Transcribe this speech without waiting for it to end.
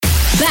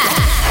back.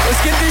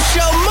 Let's get this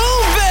show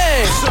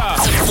moving.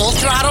 Full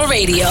Throttle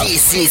Radio.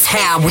 This is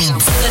how we do.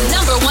 The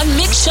 #1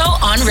 mix show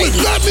on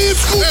radio. That means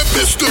Scoop and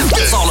Mr.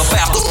 It's all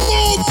about the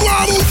Full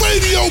Throttle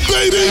Radio,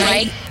 baby.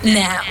 Right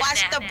now.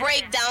 Watch the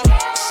breakdown.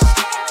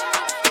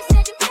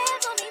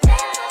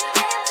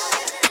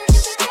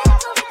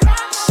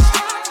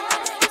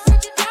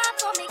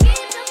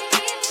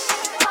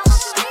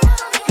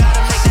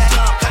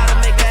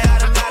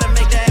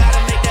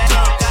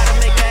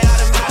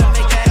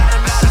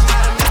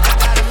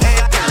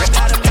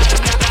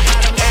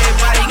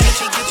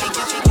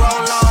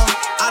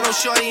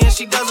 Shorty and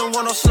she doesn't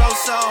want no slow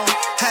song.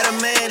 Had a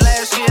man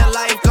last year,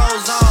 life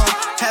goes on.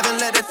 Haven't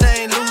let that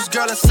thing loose,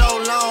 girl, in so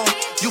long.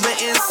 You been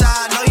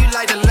inside, know you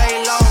like to lay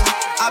low.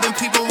 I've been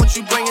peeping what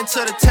you bringing to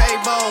the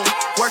table.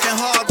 Working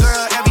hard,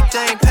 girl,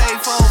 everything paid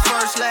for.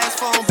 First, last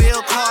phone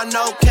bill, car,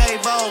 no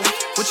cable.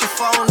 With your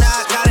phone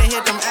out, gotta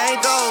hit them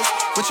angles.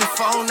 With your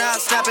phone out,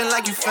 snapping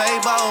like you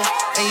Fable.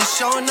 And you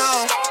showing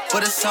off,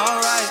 but it's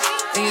alright.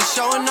 And you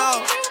showing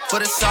off,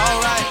 but it's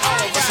alright.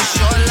 It's a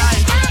short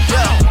life,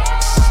 yeah.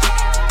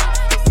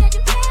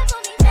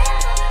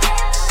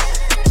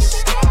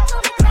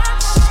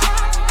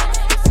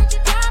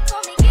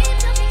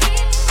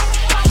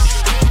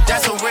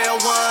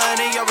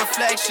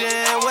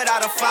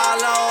 Without a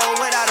follow,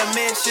 without a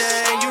mention,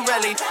 you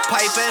really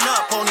piping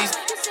up on these.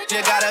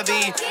 You gotta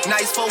be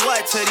nice for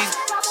what to these?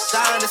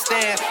 I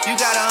understand. You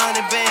got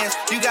 100 bands,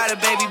 you got a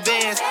baby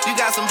bands, you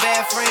got some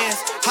bad friends.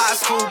 High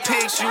school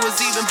pics, you was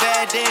even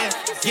bad then.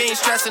 You ain't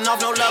stressing off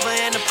no lover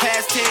in the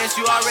past tense.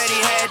 You already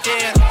had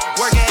them.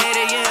 Work at 8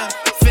 a.m.,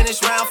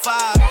 finish round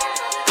 5.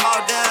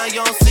 All down,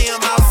 you don't see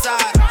them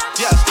outside.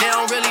 Yeah, they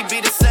don't really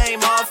be the same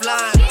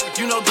offline.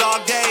 You know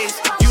dog days,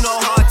 you know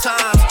hard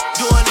times.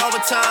 Doing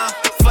overtime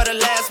for the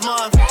last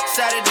month.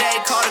 Saturday,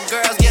 call the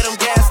girls, get them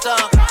gassed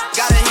up.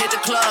 Gotta hit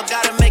the club,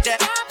 gotta make that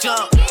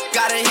jump.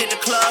 Gotta hit the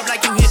club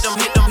like you hit them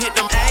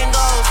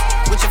angles.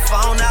 With your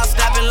phone out,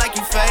 snapping like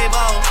you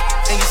Fable.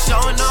 And you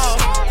showing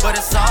off, but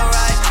it's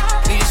alright.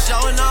 And you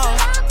showing off,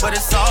 but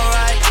it's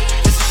alright.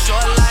 It's a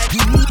short life.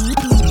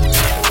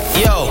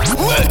 Yo,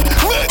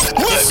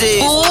 this is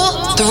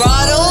Full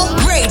Throttle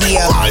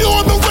Radio. Fire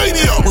on the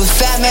radio. With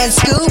Fatman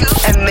Scoop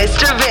and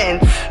Mr.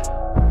 Vince.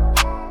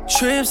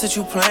 Trips that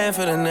you plan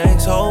for the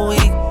next whole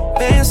week.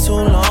 Bands too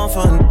long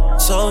for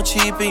so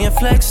cheap and your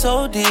flex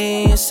OD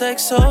and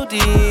sex OD.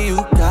 You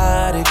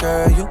got it,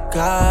 girl, you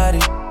got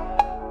it.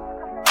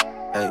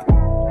 Hey,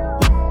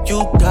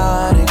 you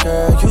got it,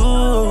 girl,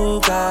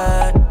 you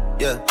got it.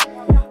 Yeah,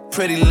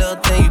 pretty little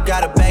thing, you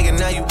got a bag and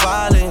now you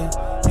wildin'.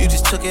 You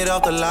just took it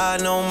off the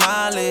line, no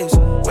mileage.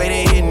 Way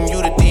they hitting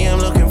you, the DM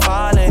looking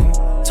violent.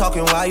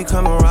 Talking while you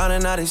come around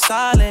and now they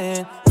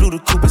silent. Blew the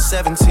coupe at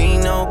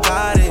 17, no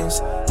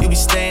guidance. You be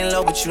staying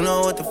low, but you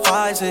know what the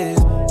price is.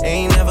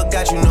 Ain't never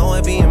got you know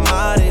it being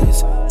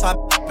modest. Pop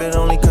it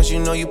only cause you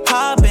know you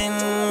poppin',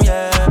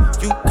 yeah.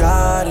 You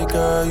got it,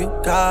 girl, you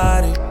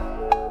got it.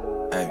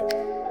 Hey.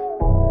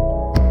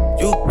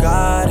 You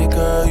got it,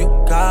 girl, you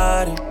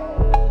got it.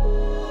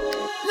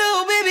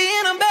 Little baby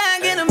in a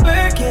bag and I'm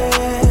Birkin.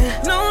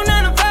 No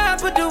 9 to 5,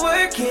 put the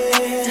work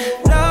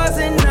in. Laws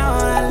and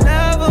all, I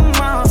love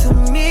them all. To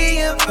me,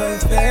 you're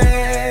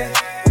perfect.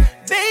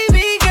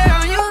 Baby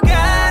girl, you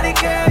got it,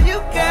 girl,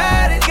 you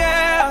got it,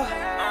 girl.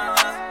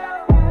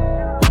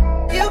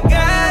 You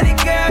got it,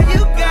 girl,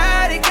 you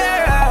got it,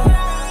 girl.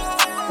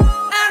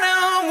 I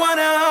don't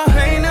wanna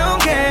play no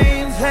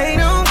games,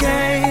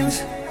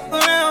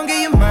 but I don't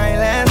give you my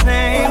last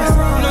name. You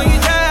know you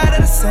tired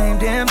of the same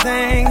damn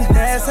thing.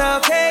 That's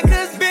okay,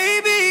 cause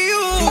baby,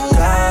 you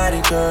got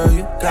it, girl,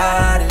 you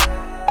got it.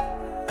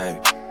 Hey.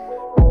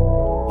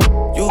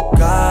 You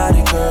got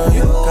it, girl,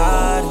 you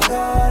got it.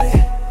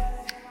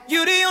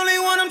 You the only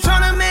one I'm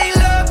tryna make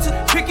love to,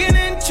 picking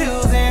and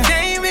choosing.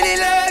 They ain't really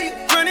love you,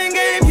 running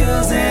game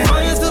using.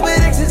 All your stupid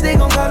exes, they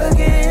gon' call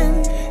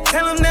again.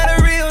 Tell them that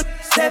a real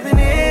stepping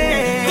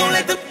in. Gon'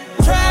 let them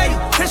try you,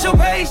 test your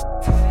patience.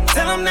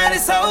 Tell them that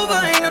it's over,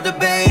 ain't no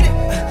debating.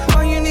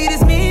 All you need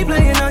is me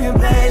playing on your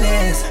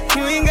playlist.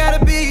 You ain't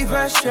gotta be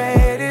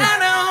frustrated. I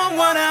don't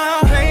wanna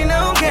play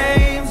no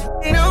games,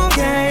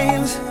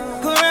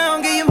 go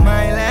around, give you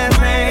my last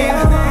name.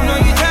 You know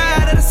you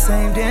tired of the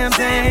same damn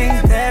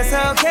thing. That's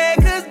okay,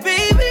 cause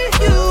baby,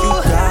 you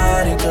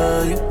got it,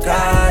 girl, you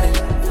got it.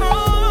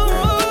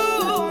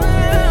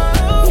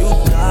 You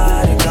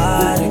got it,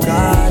 got it,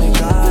 got it,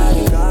 got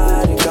it,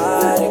 got it,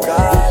 got it,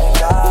 got it,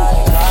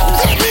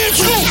 got it.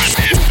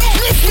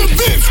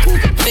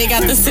 They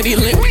got the city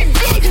lit.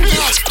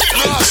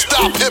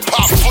 Non-stop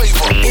hip-hop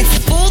flavor. It's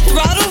Full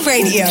Throttle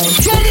Radio.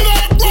 Turn it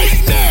up right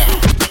now.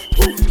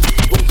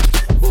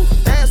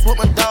 Dance with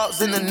my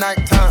dogs in the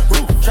nighttime.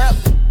 Trap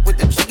with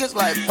the chickens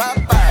like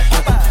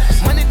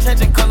Popeye. Money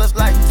changing colors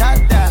like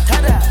tie-dye.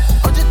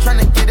 I'm just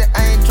tryna get it,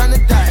 I ain't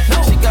tryna die.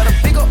 She got a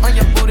big ol' on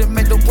your booty,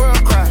 make the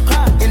world cry.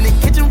 In the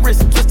kitchen,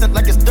 wrist twisted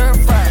like it's stir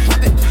fry.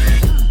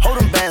 Hold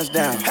them bands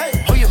down,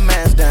 hold your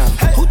mans down.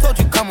 Who told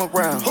you come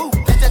around?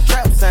 It's that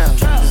trap sound.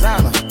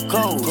 Designer,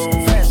 clothes,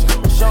 fashion,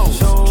 shows,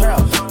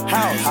 trap,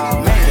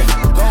 house, made it,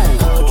 gold.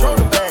 Control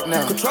the bag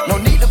now.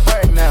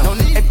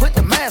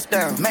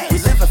 down. We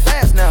living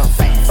fast now.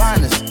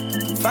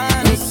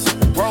 Finest,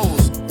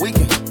 rolls, we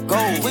can go.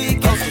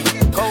 Keep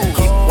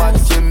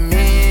watching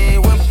me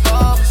whip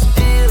up,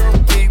 still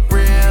keep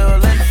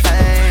real and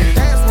fame.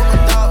 Dance with my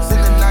dogs in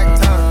the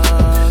nighttime.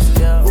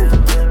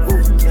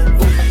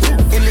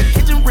 In the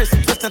kitchen, wrist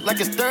twisted like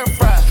a stir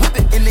fry. Whip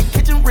it in the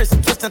kitchen, wrist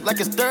twisted like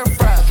a stir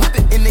fry. Whip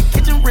it in the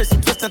kitchen,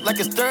 wrist twisted like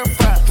a stir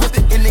fry. Whip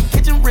it in the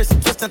kitchen, wrist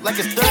twisted like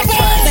a stir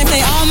fry. They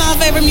play all my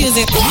favorite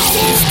music.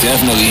 It's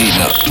definitely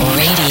heating up.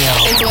 Radio.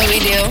 It's what we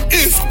do.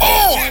 It's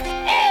on.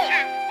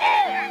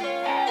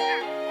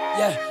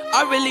 Yeah,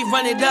 I really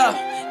run it up.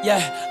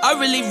 Yeah, I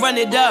really run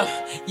it up.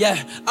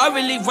 Yeah, I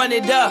really run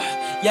it up.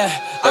 Yeah,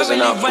 I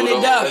really run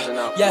it up.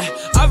 Yeah,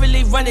 I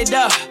really run it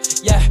up.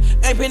 Yeah,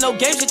 ain't been no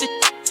games with this.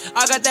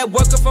 I got that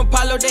worker from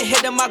Palo, they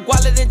hit in my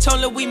guala, then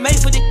told her we made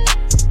for it.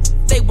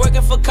 They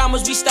working for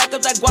commas, we stack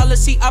up that guala,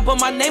 see, I put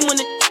my name on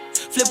it.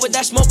 Flip with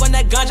that smoke on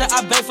that ganja,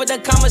 I bang for the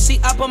commas, see,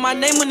 I put my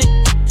name on it.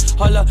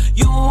 Hold up,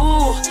 you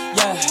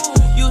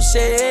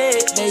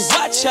said they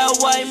watch how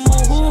I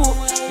move,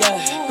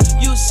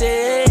 yeah. You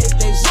said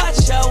they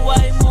watch how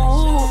I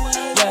move,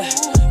 yeah.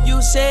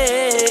 You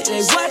said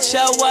they watch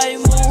how I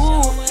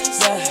move,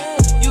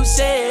 yeah. You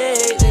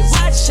said they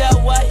watch how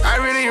I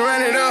really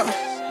run it up,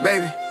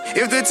 baby.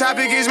 If the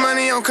topic is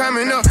money, I'm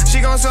coming up. She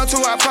gon' sell to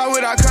our pot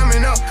without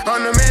coming up.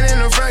 I'm the man in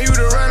the front, you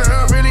the runner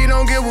up. Really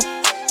don't give a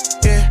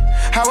yeah.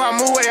 How I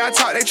move, way I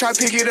talk, they try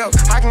pick it up.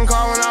 I can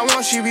call when I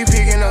want, she be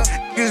picking up.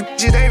 These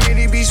bitches, they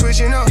really be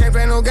switching up. Can't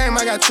play no game,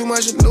 I got too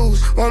much to lose.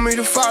 Want me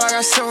to fall, I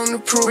got something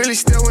to prove. Really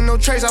still with no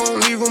trace, I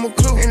won't leave them a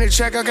clue. In the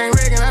check, I can't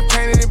rig and I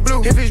painted it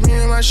blue. If it's me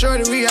and my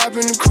shorty, we hop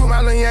in the crew. My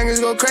little youngers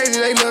go crazy,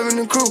 they loving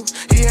the crew.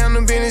 He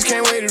handle business,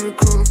 can't wait to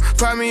recruit him.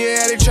 Probably,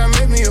 yeah, they try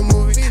make me a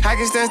movie. I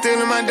can stand still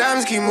and my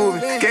diamonds keep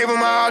moving. Gave him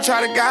my all,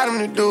 try to guide him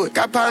to do it.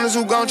 Got partners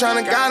who gon'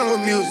 tryna guide him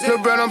with music.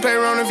 Little bro don't play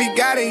around, if he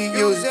got it, he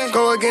use it.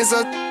 Go against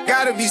us,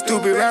 gotta be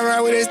stupid. Run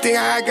around with this thing,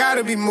 I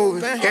gotta be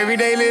moving. Every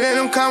day, letting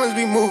them comments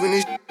be moving.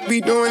 This be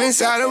doing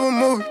inside of a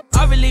movie.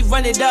 I really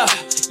run it up,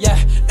 yeah.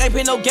 Ain't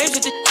been no games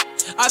with it.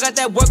 I got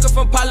that worker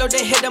from Palo,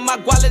 they hit in my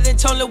guala, then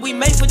told her we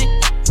made for it.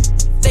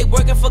 They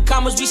working for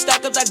commas, we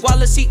stack up that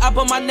guala, see, I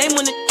put my name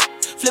on it.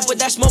 Flip with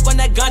that smoke on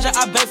that ganja,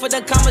 I bang for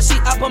the commas, see,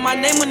 I put my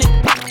name on it.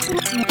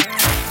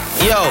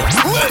 Yo,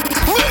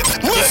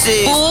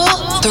 see, Full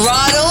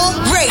Throttle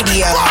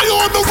Radio. Fire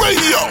on the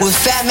radio. With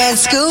Fatman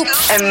Scoop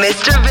and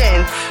Mr.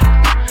 Vince.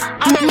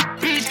 I'm a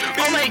beast,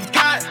 oh my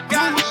god,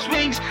 who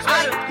swings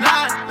out of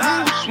line,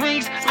 who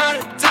swings out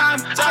of time,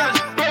 I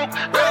was broke,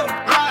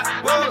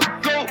 I'm a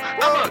goat,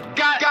 I'm a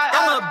god,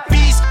 I'm a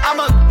beast, I'm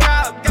a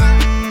god,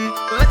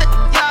 let the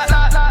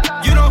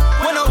yacht, you don't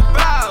want no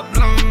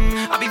problem,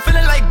 I be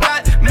feeling like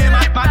Batman,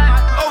 my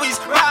always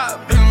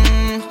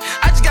robbing,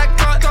 I just got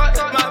caught,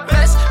 my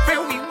best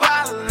friend, we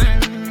wildin',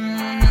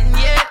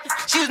 yeah,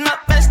 she was my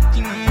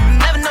bestie,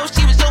 never know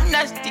she was so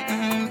nasty,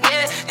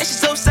 yeah, and she's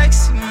so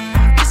sexy,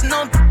 kissing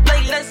on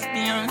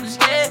lesbians,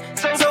 yeah,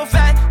 so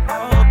fat,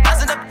 oh,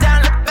 bustin' up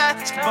down like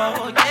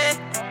basketball, yeah,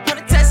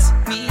 wanna test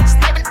me,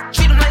 sniping,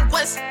 treat them like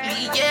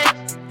Wesley, yeah,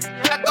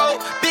 I go,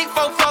 big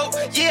fofo,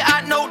 yeah,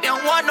 I know they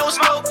don't want no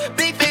smoke,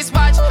 big face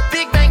watch,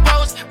 big bank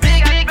rolls,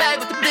 big bag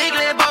with the big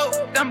Lambo,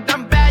 I'm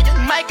bad, yeah,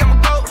 Mike, I'm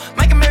a go,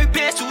 Mike and Mary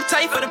pants too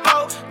tight for the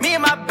pole, me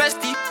and my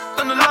bestie,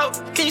 on the low,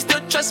 can you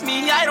still trust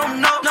me, I don't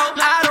know,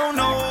 I don't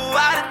know,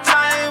 out of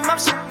time, I'm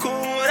so cool,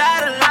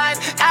 out of line,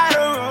 out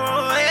of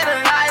road,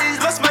 analyze,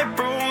 lost my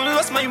bro,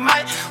 lost my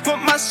mind,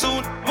 want my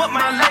soul, want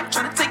my life,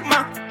 tryna fuck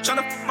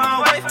my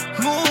wife,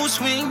 mood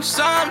swings,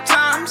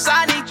 sometimes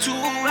I need two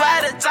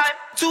at a time,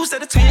 two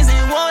set of twins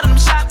and one of them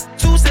shop,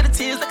 two set of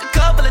twins like a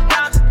couple of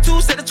dimes,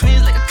 two set of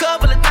twins like a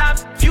couple of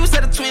times, few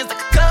set of twins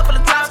like a couple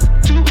of times,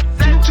 two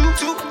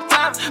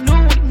times, no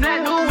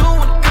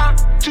one come,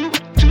 two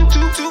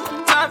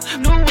times,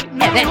 no one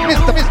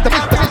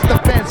Mr.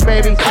 Vince,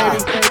 baby.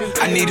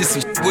 I needed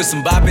some with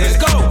some bop in it. Let's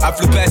go. I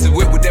flew past the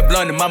whip with that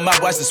blunt in my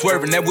mouth, watched it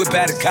swerving. That whip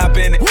had a cop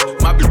in it.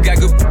 My bitch got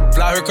good,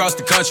 fly her across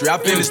the country. I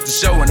finished the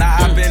show and I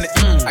hop in it.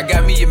 I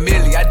got me a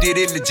milli, I did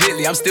it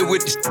legitly. I'm still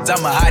with the shit,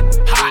 I'm a hot.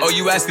 Oh,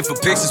 you asking for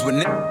pictures with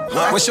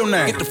nigga? What's your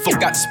name? Get the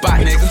fuck out the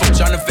spot, nigga.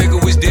 Tryna figure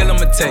which deal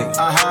I'ma take.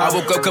 I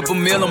woke up, couple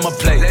meal on my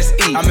plate. Let's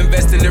eat. I'm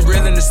investing in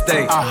real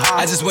estate.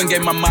 I just went and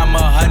gave my mama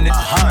 100.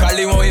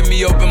 Probably won't hear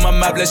me open my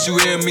mouth, bless you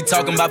hear me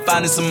talking about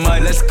finding some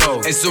money. Let's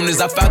go. As soon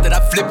as I found that, I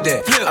flipped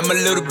that. I'm a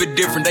little bit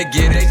different, they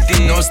get it.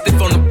 No, I'm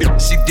stiff on the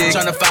bitch, she did.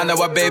 Tryna find out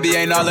why baby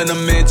ain't all in the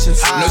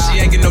mentions. No, she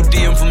ain't get no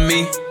DM from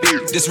me.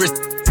 This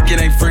wrist,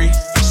 it ain't free.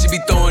 She be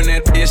throwing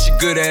that, yeah, she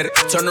good at it.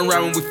 Turn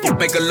around when we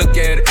make her look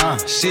at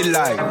it. She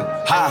like,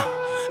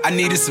 I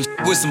needed some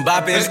with some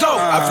bop in it. Let's go.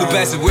 I flew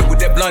past the whip with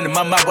that blunt in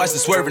my mouth, watched it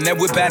swerving. That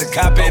whip had a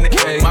cop in it.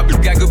 My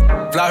bitch got good,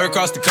 fly her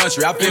across the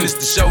country. I finished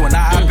the show and I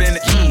hop in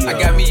it. I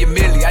got me a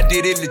milli, I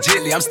did it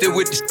legitly. I'm still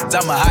with the shit,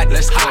 I'm a hot.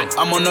 Let's go.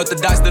 I'm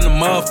unorthodox than a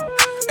muff.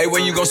 Hey,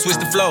 when you gon' switch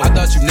the flow? I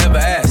thought you never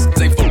asked.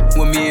 They fuck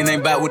with me and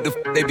ain't bout what the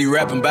they be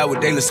rapping about,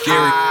 what they look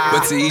scary.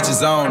 But to each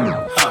his own.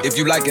 If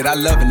you like it, I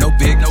love it, no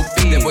big, no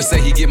fee. That boy say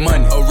he get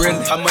money, oh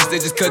really? How much they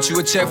just cut you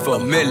a check for?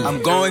 $1 million.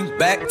 I'm going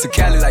back to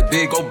Cali like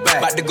big, go back.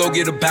 About to go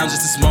get a pound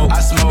just to smoke.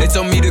 I smoke. They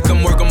told me to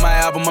come work on my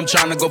album, I'm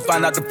trying to go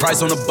find out the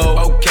price on the boat.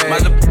 Okay. My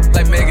little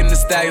like Megan Thee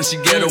Stallion, she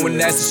ghetto and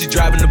nasty, she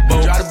driving the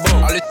boat.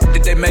 All this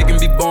that they making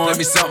me born. Let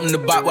me something to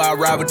buy while I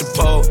ride with the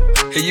pole.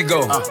 Here you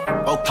go.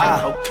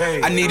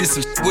 Okay. I needed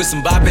some with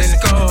some bop in it.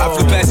 I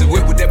flew past the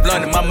whip with that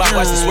blunt in my mouth,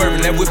 watched it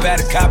swerving. That whip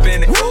had a cop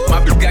in it. My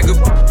bitch got good,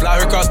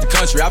 fly her across the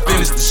country. I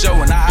finished the show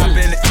and I hop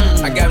in it.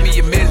 I got me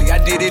a milli, I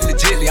did it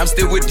legitly. I'm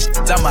still with the shit,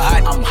 I'm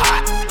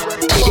hot.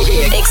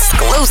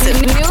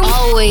 Exclusive.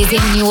 Always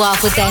hitting you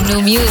off with that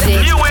new music.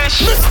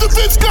 Mr.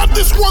 Vince got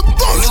this one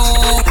first.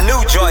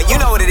 New joint, you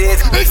know what it is.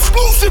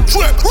 Exclusive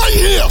trip right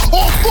here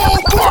on Full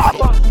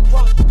Throttle.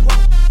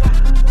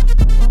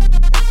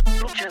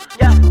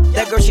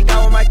 That girl, she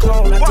got on my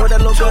clone. I told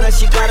that little girl that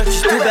she got it,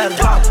 just do better.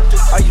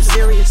 Are you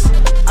serious?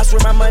 I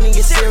swear my money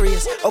is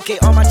serious. Okay,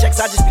 all my checks,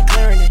 I just be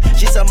clearing it.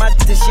 She saw my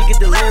then she get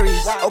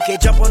delirious. Okay,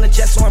 jump on the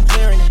jet, so I'm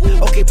clearing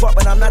it. Okay, pop,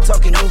 but I'm not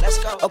talking new.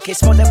 Okay,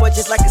 smoke that boy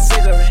just like a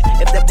cigarette.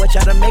 If that boy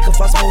try to make a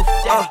fuss move,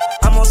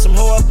 I'm on some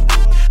hoe up.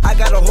 I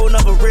got a whole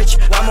nother rich,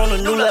 I'm on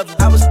a new level.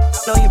 I was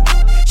on you,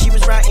 she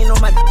was riding on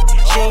my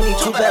she ain't need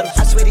 2 pedals.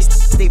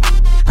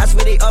 I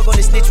swear they all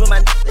gonna snitch with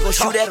my go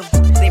shoot at them.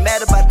 They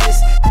mad about this,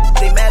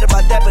 they mad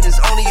about that, but it's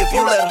only if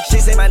you let them. She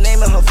say my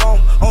name in her phone,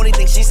 only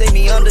thing she say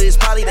me under is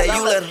probably that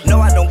you let her. No,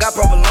 I don't got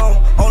proper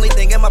loan, only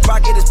thing in my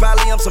pocket is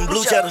probably some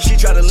blue cheddar. She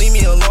try to leave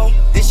me alone,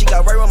 then she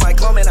got right with my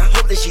clone, and I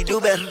hope that she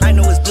do better. I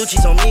know it's blue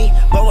cheese on me,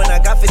 but when I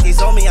got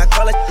 50s on me, I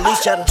call it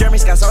loose cheddar. Jeremy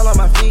Scott's all on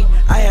my feet,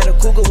 I had a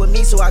cougar with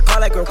me, so I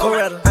call that girl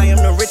Coretta. I am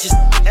the richest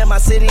in my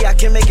city, I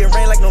can make it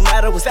rain like no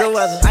matter what's the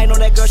weather. I know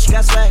that girl, she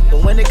got swag,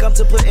 but when it come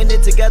to putting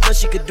it together,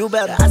 she could do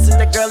better. I sent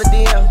that girl a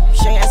DM,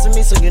 she ain't answer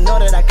me, so you know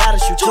that I gotta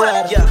shoot 2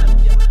 at her. Yeah.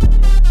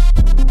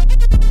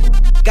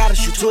 Gotta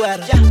shoot 2 at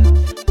her.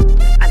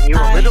 And you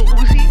a little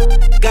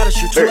Uzi? Gotta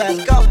shoot 2 at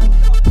her. Go.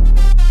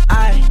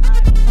 I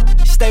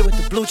stay with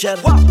the blue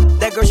cheddar.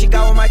 That girl, she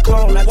got on my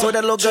clone. I told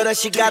that little girl that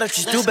she gotta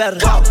just do better.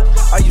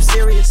 Are you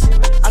serious?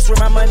 I swear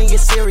my money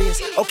is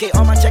serious. Okay,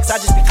 all my checks, I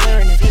just be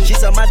clearing it. She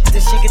saw my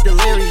then she get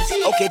delirious.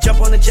 Okay,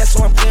 jump on the jet,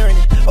 so I'm clearing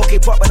it. Okay,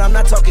 pop, but I'm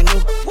not talking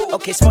new.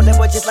 Okay, smoke that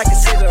boy just like a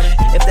cigarette.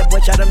 If that boy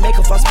try to make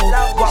a fuss move,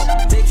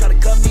 they try to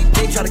cut me,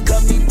 they try to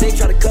cut me, they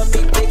try to cut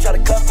me, they try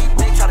to cut me,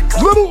 they try to cut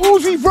me. Little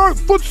Uzi Vert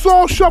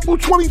Futsal Shuffle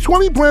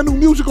 2020, brand new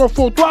music on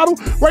Full Throttle.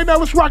 Right now,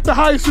 let's rock the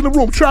highest in the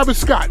room, Travis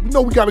Scott. You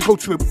know we gotta go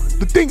to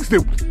the things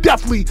that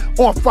definitely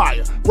on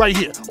fire right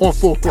here on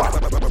Full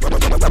Throttle.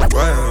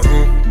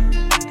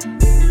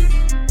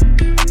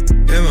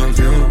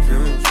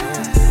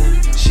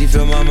 She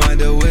fill my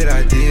mind up with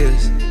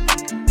ideas.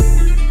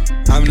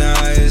 I'm the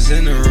highest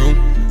in the room.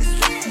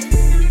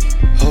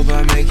 Hope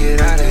I make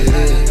it out of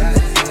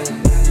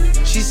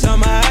here. She saw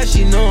my eyes,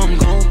 she know I'm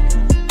gone.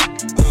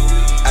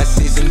 I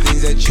see some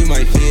things that you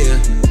might fear.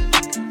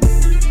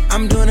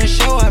 I'm doing a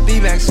show, I'll be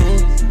back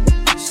soon.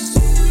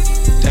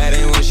 That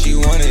ain't what she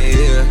wanna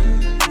hear.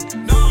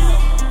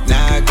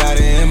 Now I got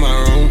it in my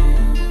room.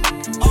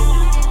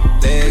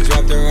 Legs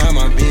wrapped around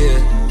my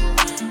beard.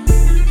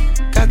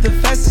 Got the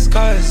fastest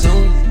car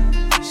Zoom.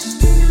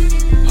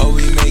 Hope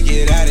we make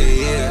it out of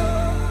here.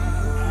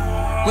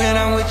 When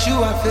I'm with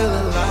you, I feel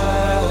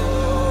alive.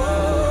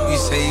 You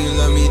say you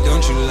love me,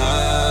 don't you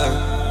lie?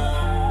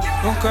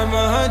 Don't cry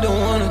my heart, don't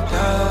wanna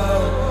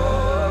die.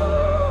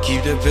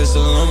 Keep the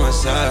pistol on my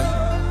side.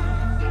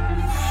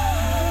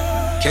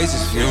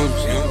 Cases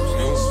fumes.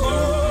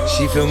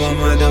 She fill my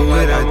mind up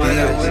with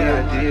ideas.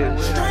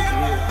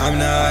 I'm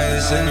the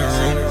highest in the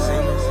room.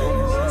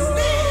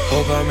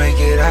 Hope I make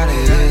it out of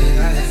here.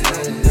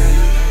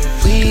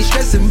 We ain't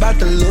stressing about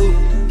the loot.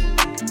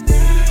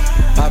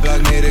 My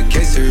block made a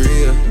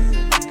quesadilla.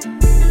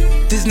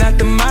 This not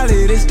the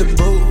molly, this the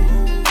boot.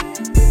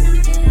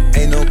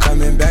 Ain't no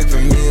coming back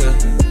from here.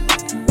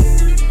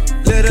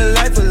 Live a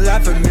life a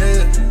lot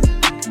familiar.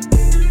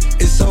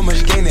 It's so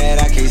much gain that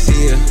I can't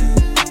see it.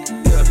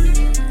 Yeah.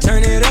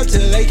 Turn it up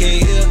till they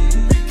can't hear.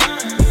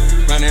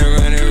 Running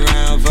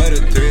around for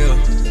the thrill.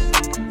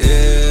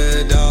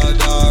 Yeah, dog,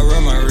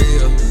 run my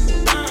reel.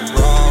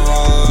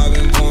 Raw, I've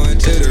been going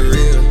to the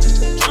real.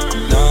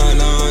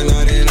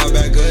 Nah, then I'm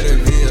back of the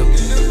bill.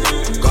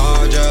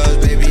 Gorgeous,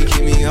 baby,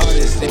 keep me hard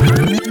and still.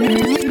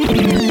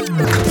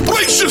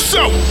 Brace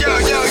yourself! Yo!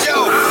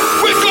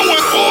 We're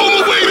going all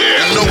the way there!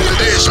 You know what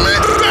it is, man.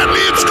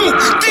 Fatman Scoop,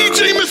 DJ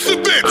Mr.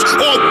 Vince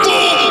on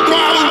Full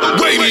Throttle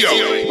Radio.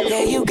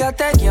 Yeah, you got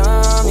that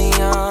yummy,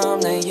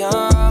 that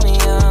yummy,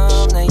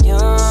 that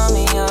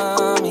yummy,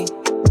 yummy.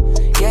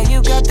 Yeah, you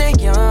got that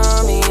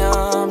yummy,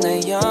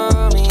 that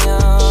yummy,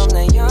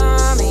 that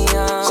yummy, yummy.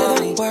 Say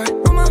the word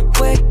on my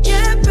way.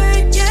 Yeah,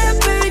 babe, yeah,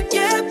 babe,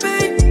 yeah,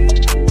 babe.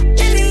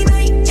 Any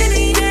night,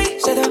 any day.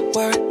 Say the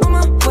word on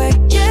my way.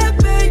 Yeah,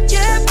 babe,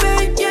 yeah,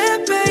 babe, yeah,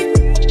 babe.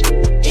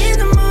 In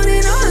the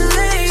morning or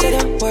late. Say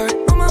the word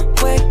on my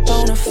way.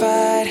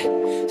 Bonafide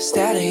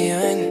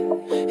stallion.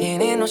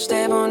 Ain't no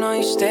stable, no,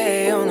 you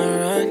stay on the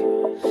run.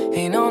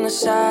 Ain't on the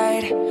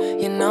side,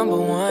 you're number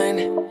one.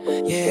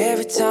 Yeah,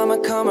 Every time I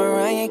come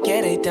around, you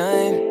get it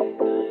done.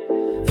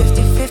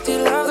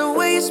 50-50, love the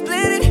way you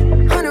split it.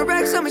 100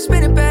 racks on me,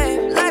 spin it,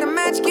 babe. Light a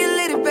match, get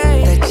lit, it,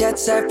 babe. That jet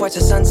set, watch the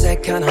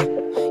sunset, kinda.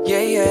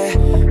 Yeah, yeah.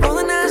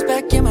 Rolling eyes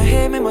back in my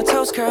head, make my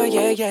toes curl,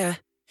 yeah, yeah.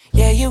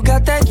 Yeah, you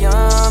got that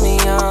yummy,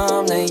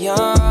 yum, that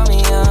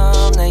yummy,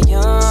 yum, that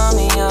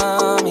yummy,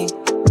 yummy.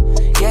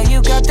 Yeah,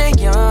 you got that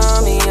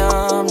yummy,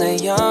 yum,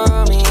 that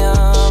yummy,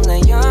 yum,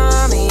 that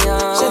yummy,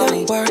 yummy. Say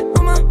the word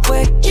on my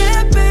way,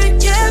 yeah,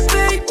 babe, yeah,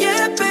 babe,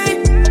 yeah,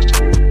 babe.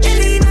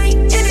 Any night,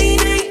 any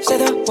night. Say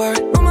the word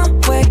on my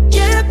way,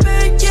 yeah,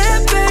 babe, yeah,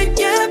 babe,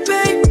 yeah,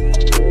 babe.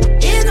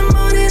 In the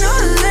morning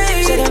or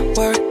late. Say the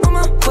word on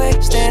my way,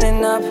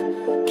 standing up,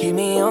 keep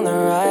me on the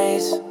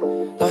rise.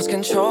 Lost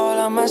control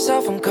of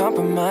myself, I'm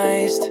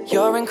compromised.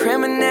 You're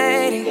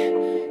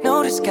incriminating,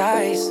 no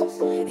disguise.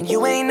 And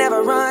you ain't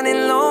never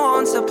running low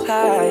on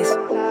supplies.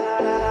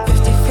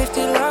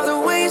 50-50, love the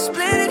way you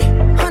split it.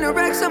 100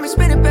 racks on me,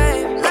 spin it,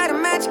 babe. Light a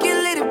match, get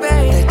lit, it,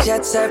 babe. That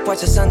jet set,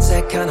 watch the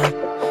sunset, kinda.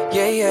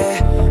 Yeah,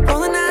 yeah.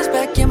 Rolling eyes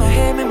back in my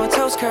head, make my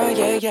toes curl,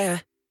 yeah, yeah.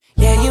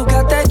 Yeah, you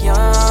got that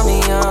yummy,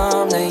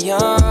 yum, that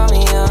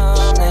yummy,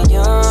 yum, that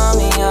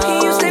yummy,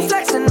 yum. You stay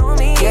flexing on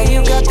me. Yeah,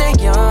 you got that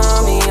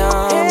yummy,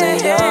 yum,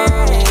 that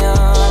yummy,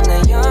 yum,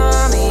 that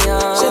yummy,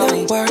 yum. Say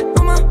the word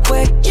on my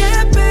way,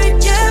 yeah, babe,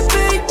 yeah,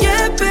 babe,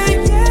 yeah,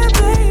 babe, yeah,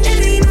 babe.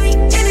 Any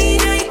night, any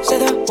night. Say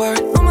the word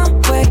on my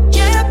way,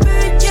 yeah,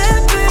 babe, yeah,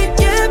 babe,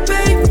 yeah,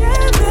 babe,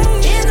 yeah,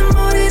 babe. In the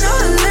morning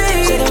or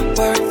late. Say the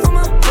word on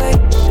my way.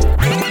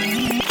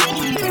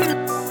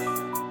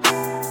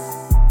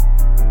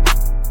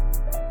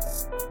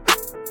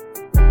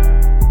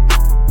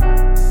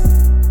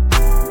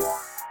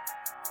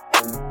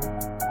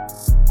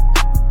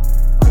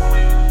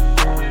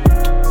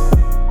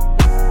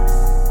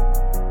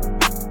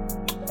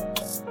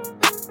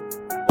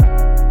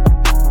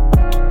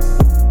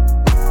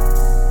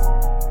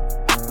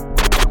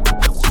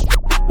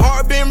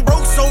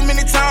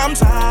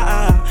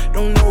 I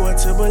don't know what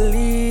to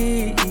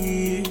believe.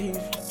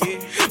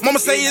 Mama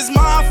say it's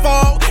my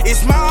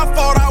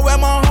fault, I wear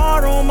my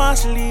heart on my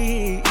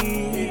sleeve.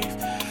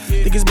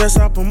 Think it's best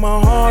I put my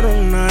heart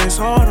on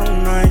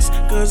ice,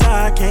 cause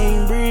I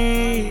can't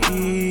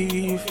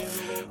breathe.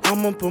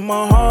 I'ma put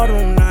my heart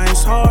on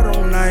ice,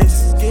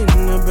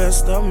 getting the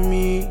best of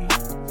me.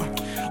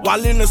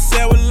 While in the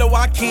cell with Lil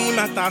Joaquin,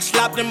 after I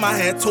slapped him, I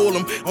had told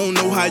him, I don't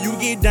know how you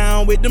get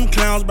down with them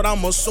clowns, but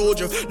I'm a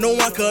soldier. No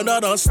one could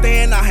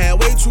understand, I had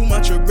way too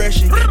much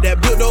aggression that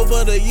built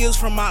over the years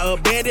from my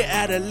abandoned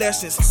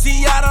adolescence.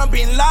 See, I done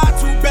been lied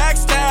to,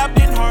 backstabbed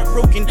and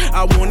heartbroken.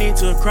 I wanted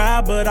to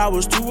cry, but I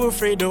was too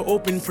afraid to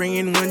open.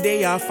 Praying one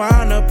day I'll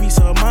find a peace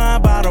of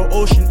mind by the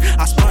ocean.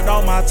 I spent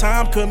all my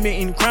time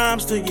committing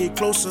crimes to get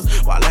closer.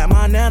 While at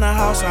my nana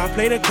house, I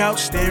play the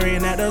couch,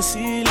 staring at the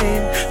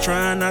ceiling,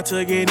 trying not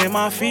to get in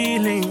my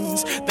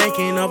feelings,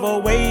 thinking of a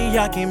way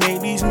I can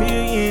make these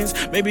millions.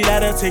 Maybe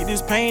that'll take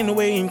this pain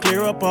away and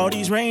clear up all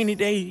these rainy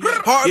days.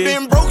 Heart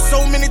been broke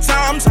so many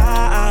times,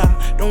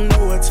 I don't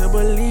know what to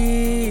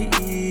believe.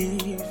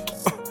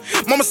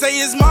 Mama say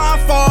it's my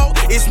fault,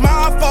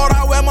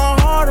 I wear my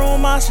heart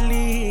on my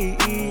sleeve.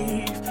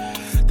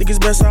 Think it's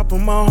best I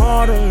put my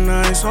heart on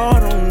ice,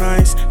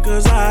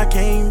 cause I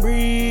can't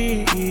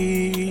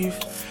breathe.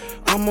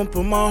 I'ma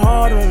put my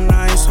heart on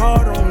ice,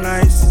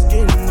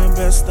 getting the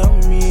best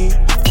of me.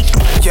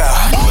 Yeah.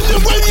 On the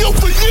radio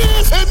for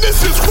years, and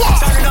this is why.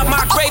 Turning up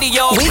my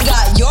radio. We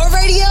got your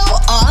radio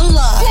on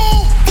lock.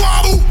 Full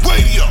Throttle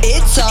Radio.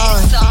 It's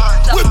on.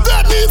 With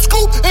Fatman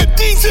Scoop and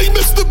DJ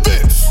Mr.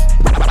 Vince.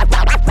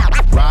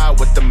 Ride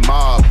with the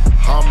mob,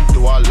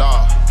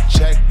 alhamdulillah.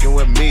 Check in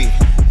with me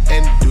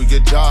and do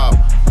your job.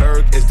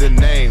 Berg is the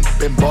name,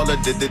 Ben Baller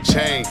did the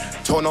chain.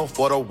 Tono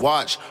for the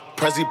watch.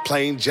 Prezi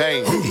plain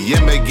Jane,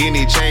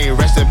 Yamagini chain,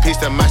 rest in peace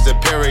to my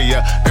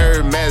superior.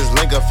 Hermes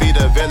Linga feed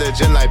a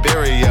village in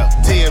Liberia.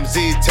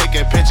 TMZ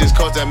taking pictures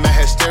causing my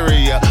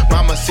hysteria.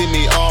 Mama see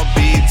me on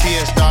BT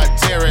and start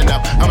tearing up.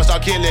 I'ma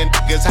start killing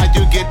niggas, how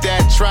you get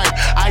that tripe?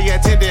 I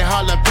attended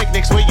Harlem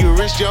picnics where you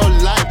risk your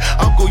life.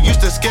 Uncle used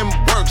to skim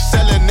work,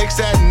 selling nicks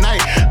at night.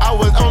 I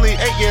was only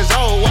 8 years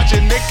old,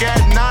 watching Nick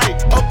at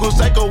night. Uncle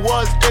Psycho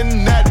was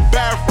in that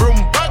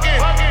bathroom bucket.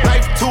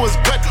 Knife to his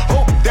gut,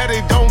 hope that they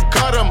don't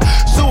cut him.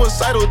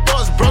 Suicidal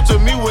thoughts brought to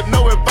me with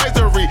no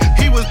advisory.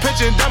 He was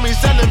pitching dummies,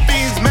 selling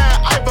fiends, mad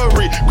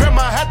ivory.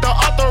 Grandma had the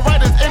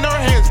arthritis in her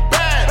hands,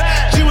 bad.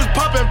 She was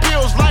popping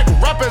pills like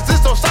rappers in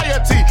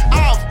society.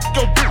 I'll f***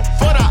 your bitch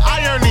for the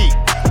irony.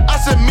 I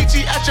said meet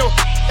you at your,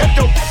 if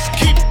your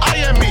keep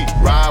eyeing me.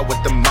 Ride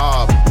with the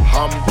mob,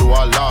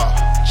 alhamdulillah.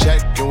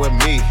 Check in with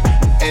me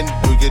and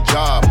do your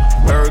job.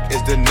 Berg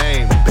is the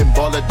name, Ben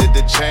Baller did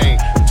the chain.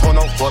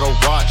 Tono for the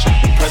watch,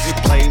 Prezi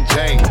plain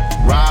Jane.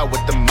 Ride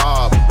with the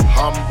mob,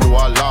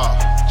 alhamdulillah.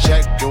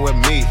 Check in with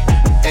me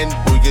and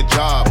do your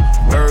job.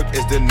 Berg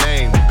is the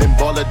name, Ben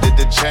Baller did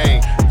the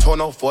chain.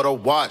 Tono for the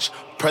watch,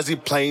 Prezi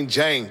plain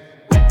Jane.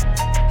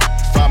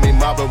 Find me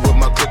mobbing with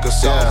my clicker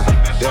song.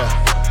 Yeah.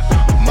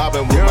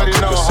 Mobbing with my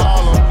clicker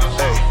song.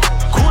 Hey.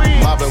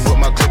 Mobbing with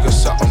my clique or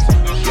something.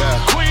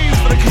 Yeah. Queens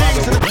for the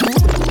kings.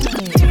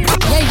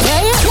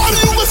 Why do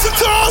you listen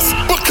to us?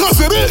 Because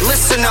it is.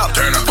 Listen up.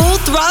 Full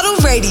Throttle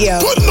Radio.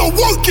 Putting the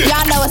work in.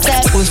 Y'all know what's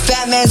up. With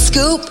Fatman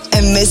Scoop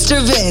and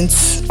Mr.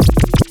 Vince.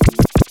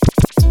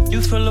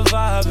 You feel the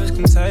vibe is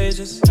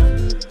contagious.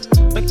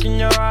 Look in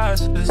your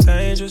eyes, it's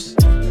dangerous.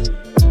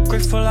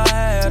 Grateful I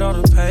had all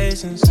the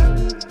patience.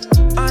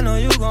 I know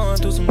you going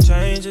through some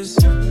changes.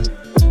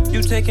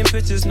 You taking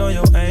pictures, know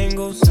your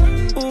angles.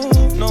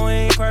 Ooh, no, we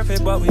ain't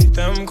perfect, but we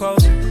them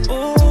close.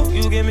 Ooh,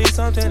 you give me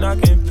something I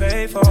can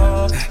pay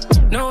for.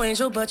 No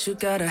angel, but you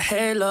got a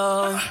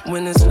halo.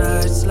 When it's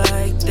nights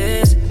like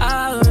this,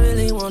 I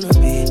really wanna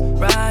be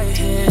right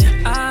here.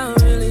 I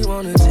really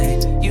wanna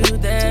take you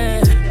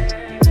there.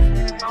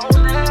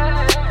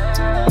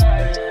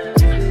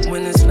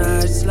 When it's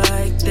nights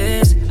like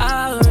this,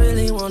 I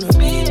really wanna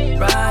be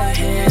right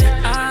here.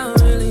 I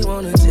really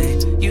wanna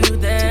take you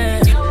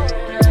there.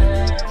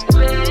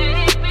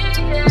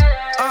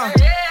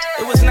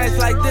 It was nights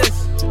like this,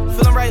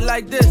 feeling right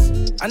like this.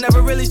 I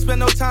never really spent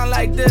no time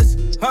like this,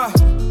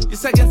 Your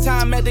second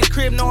time at the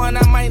crib, knowing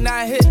I might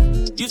not hit.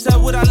 You said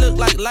what I look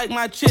like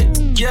my chick,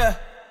 yeah.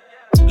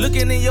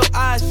 Looking in your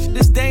eyes,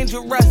 this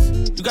dangerous.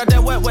 You got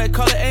that wet,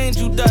 call it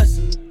angel dust.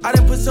 I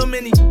done put so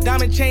many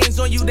diamond chains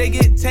on you, they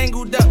get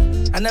tangled up.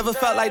 I never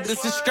felt like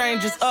this is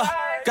strangers,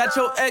 Got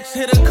your ex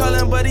hit a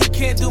calling, but he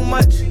can't do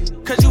much.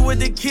 Cause you with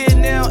the kid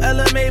now,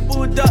 LMA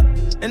booed up.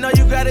 And all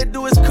you gotta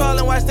do is call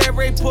and watch that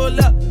Ray pull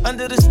up.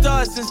 Under the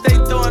stars, since they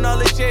throwing all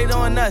the shade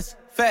on us.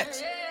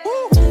 Facts.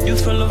 Woo. You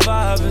feel the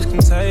vibe is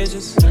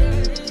contagious.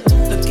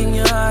 Look in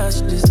your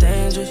eyes, it's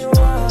dangerous.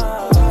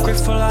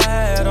 Grateful I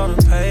had all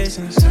the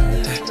patience.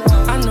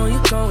 I know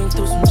you're going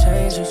through some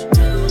changes.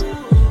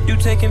 You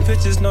taking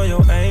pictures, know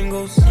your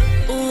angles.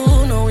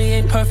 Ooh, no, we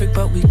ain't perfect,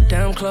 but we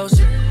damn close.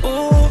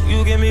 Ooh,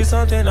 you give me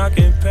something I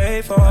can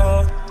pay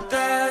for.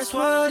 That's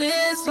what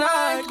it's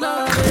like,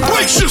 love.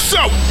 Brace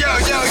yourself! Yo.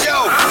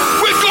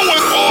 We're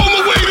going all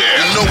the way there!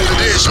 You know what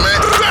it is,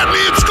 man.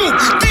 Fatman Scoop,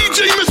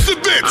 DJ Mr.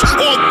 Vince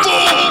on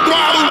Full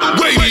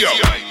Throttle Radio.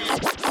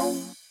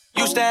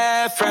 Used to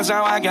have friends,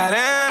 now I got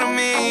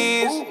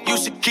enemies.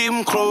 Used to keep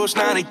them close,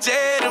 now they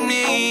dead to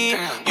me.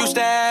 Used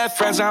to have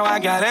friends, now I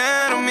got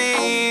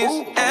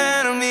enemies.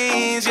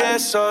 Enemies, yeah,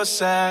 so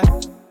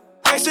sad.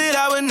 I said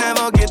I would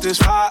never get this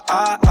far.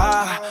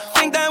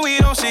 Think that we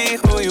don't see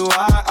who you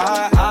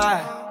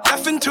are.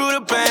 Laughing to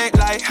the bank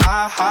like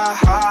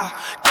ha.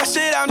 Guess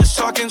that I'm just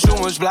talking too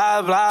much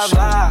blah, blah,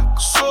 blah.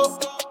 So,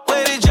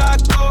 where did y'all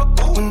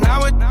go? When I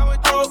was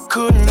broke,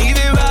 couldn't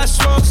even buy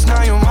smokes.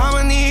 Now your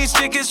mama needs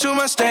tickets to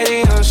my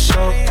stadium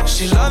show.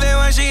 She love it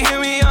when she hear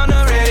me on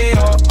the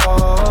radio.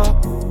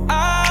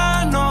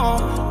 I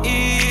know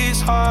it's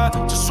hard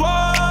to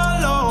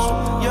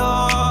swallow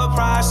your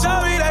pride.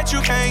 Sorry that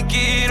you can't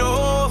get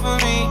over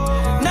me.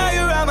 Now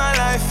you're out my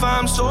life,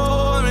 I'm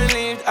so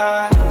relieved.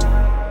 I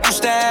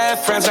used to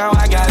have friends, now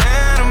I got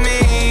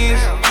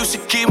enemies. Used to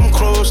keep them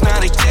close, now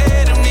they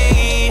dead to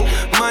me.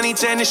 Money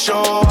tend to show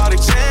all the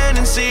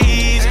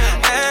tendencies.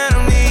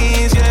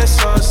 Enemies, yeah,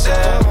 so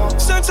sad.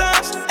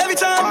 Sometimes, every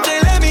time they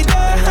let me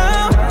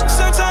down.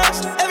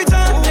 Sometimes, every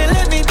time they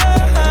let me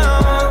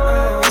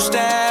down. Used to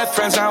have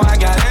friends, now I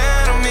got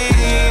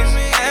enemies.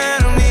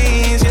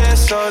 Enemies, yeah,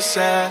 so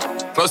sad.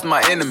 Close to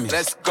my enemies,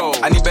 let's go.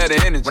 I need better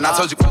energy. When I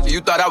told you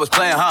thought I was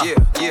playing, huh?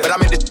 Yeah. But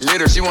I'm in this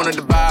litter. She wanted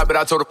to buy, but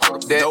I told her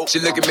that. Nope. She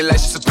look at me like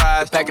she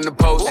surprised. Packing the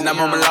post, and I'm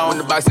on my loan.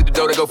 The box at the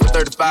door, they go for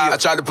 35. I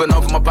tried to put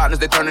on for my partners,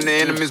 they turning to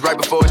enemies right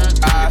before it's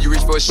If you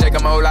reach for a shake,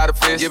 I'm a whole lot of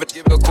fish. Give it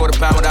a quarter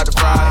pound without the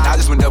fry. And I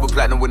just went double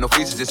platinum with no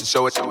features just to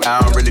show it. I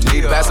don't really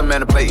need it. Pass a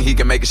man a plate and he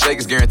can make it shake.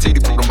 It's guaranteed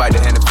to gon' bite the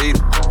hand and feed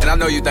him. And I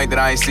know you think that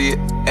I ain't see it.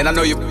 And I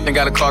know you ain't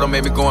got a car, don't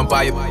make me go and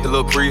buy you the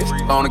little Prius.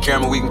 On the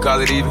camera, we can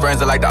call it even.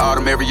 Friends are like the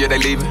autumn, every year they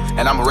leaving.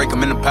 And I'ma rake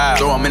them in the pile,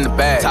 throw them in the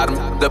bag. Tie them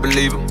up and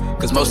leave them.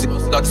 Cause most of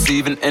them are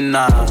deceiving and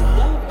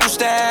Used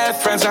to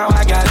have friends, now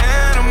I got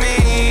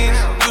enemies.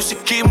 Used to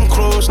keep them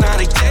close, now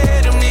they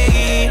dead to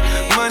me.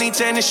 Money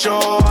tend to show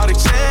all the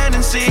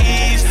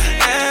tendencies.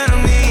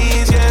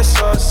 Enemies, yeah,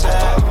 so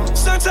sad.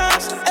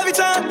 Sometimes, every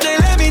time they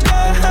let me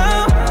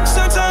down.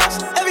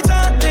 Sometimes, every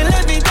time they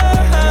let me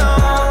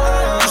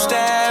down. Used to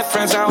have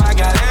friends, now I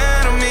got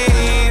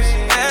enemies.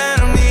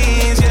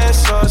 Enemies, yeah,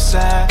 so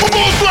sad.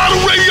 Full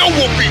Throttle Radio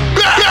will be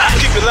back.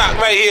 Keep it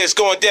locked right here, it's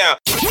going down.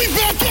 We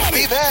back at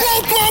it.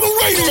 Full Throttle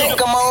Radio.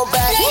 Come on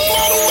back.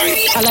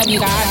 I love you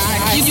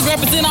guys. You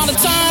represent all the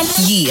time.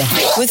 Yeah.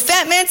 With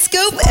Fatman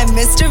Scoop and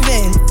Mr.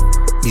 Vince.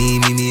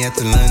 Meet me at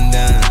the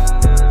London.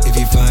 If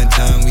you find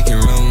time, we can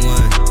run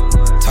one.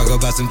 Talk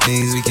about some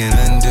things we can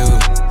undo.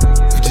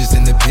 You just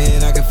in the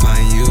pen, I can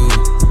find you.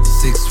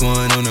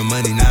 6'1" on the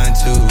money,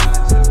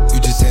 9'2". You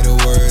just say the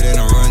word and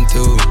I run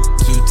through.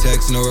 2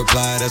 texts, no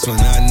reply, that's when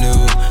I knew.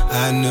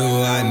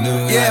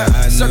 Yeah,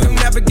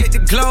 circumnavigate the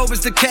globe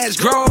as the cash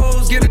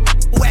grows. Get a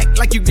whack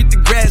like you get the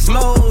grass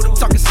mowed. I'm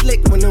talking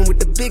slick when I'm with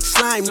the big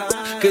slime.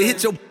 Could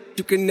hit your,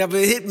 you can never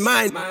hit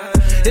mine.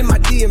 In my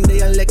DM, they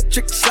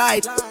electric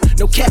slide.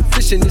 No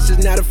catfishing, this is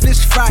not a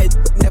fish fry.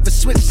 Never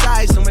switch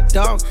sides on my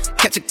dog.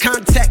 Catch a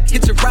contact,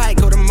 hit your ride,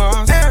 go to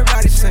Mars.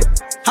 Everybody sing.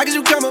 How could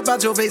you come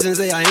about your face and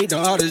say I ain't the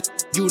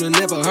artist you'd have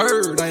never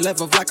heard? I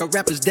left off like a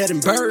rapper's dead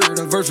and bird.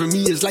 A verse for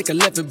me is like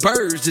 11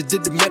 birds. Just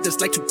did the math, it's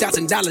like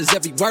 $2,000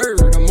 every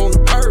word. I'm on the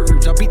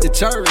purge, I beat the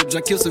church.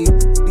 I killed some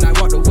and I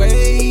walked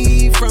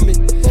away from it.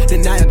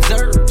 Then I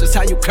observed just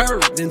how you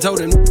curved and told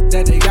them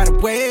that they gotta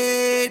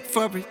wait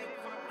for it.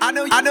 I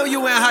know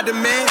you ain't hot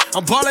demand.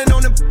 I'm ballin'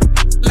 on the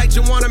like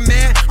you want a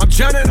man. I'm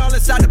drowning all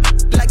inside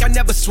the like I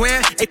never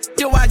swam. Hey,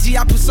 your IG,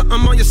 I put something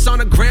on your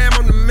sonogram.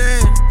 I'm the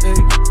man. Hey,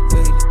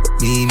 hey.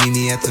 Meet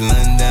me at the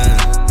London.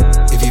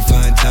 If you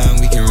find time,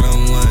 we can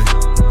run one.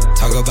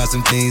 Talk about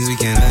some things we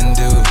can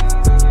undo.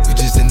 You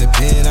just in the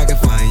pen, I can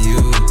find you.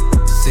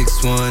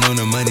 6'1" on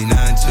the money,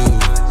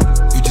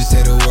 9'2". You just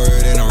say the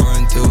word and I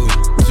run through.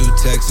 2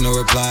 texts, no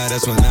reply,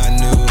 that's when I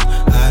knew,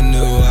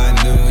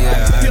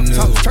 yeah, I knew.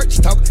 Talk, church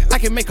talk, I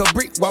can make a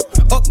brick walk.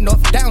 Up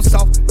north, down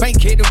south,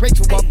 Bankhead to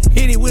Rachel walk.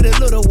 Hit it with a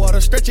little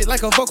water, stretch it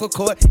like a vocal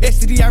cord.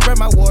 STD, I run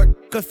my ward,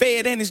 could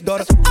fed and his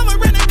daughter. I'm a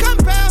rented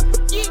compound,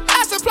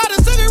 I supply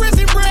the cigarettes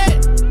and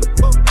bread.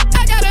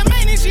 I got a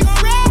main and she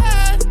gon'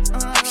 ride.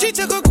 She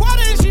took a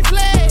quarter and she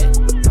fled.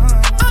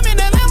 I'm in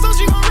that lamb so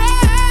she gon'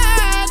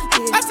 ride.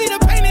 I see the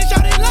pain and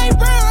shot it like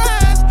brown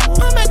eyes.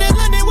 I'm at that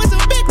London with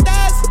some big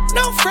thighs.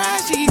 No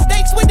fries, she eat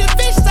steaks with the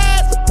fish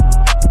size.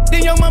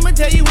 Then your mama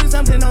tell you when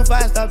something on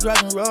fire, stop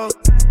driving road.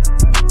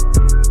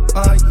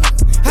 Oh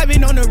yeah, I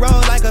been on the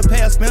road like a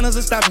pair of spinners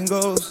and stop and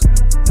goes.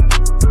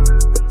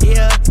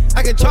 Yeah,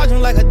 I can charge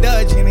him like a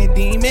Dodge and a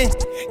demon.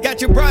 Got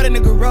your broad in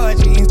the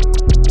garage.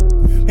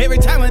 Every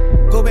time I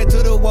go back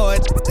to the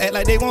ward, act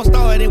like they won't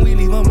start and we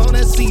leave them on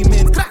a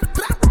cement.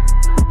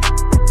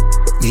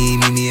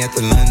 Meet me at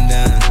the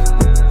London.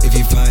 If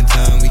you find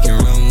time, we can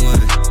run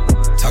one.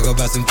 Talk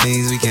about some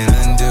things we can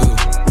undo.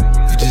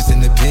 You just in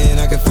the pen,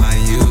 I can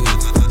find you.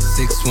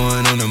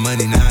 6'1" on the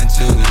money,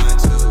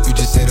 9'2". You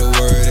just say the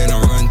word and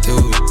I run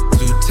through.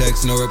 2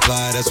 texts, no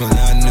reply, that's when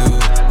I knew,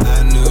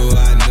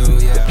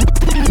 yeah.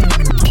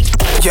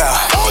 Yeah.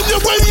 On your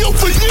radio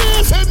for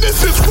years, and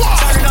this is why.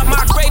 Turning up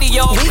my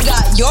radio. We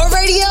got your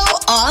radio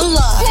on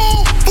live.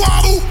 Full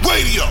Throttle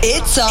Radio.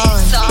 It's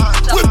on.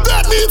 With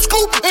Fatman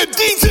Scoop and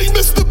DJ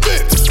Mr.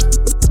 Vince.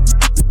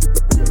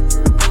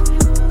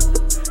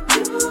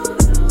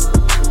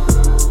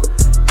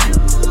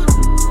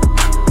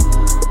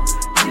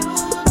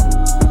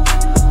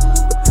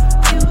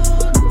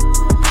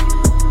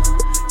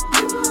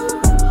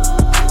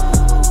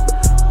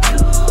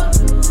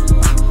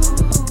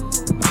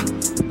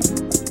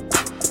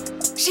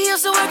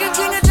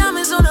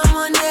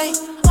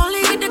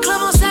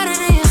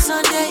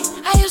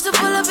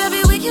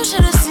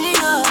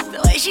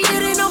 She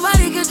did it,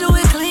 nobody could do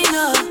it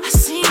cleaner. I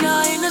seen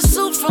her in a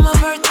suit for my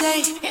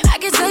birthday, and I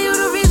can tell you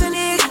the reason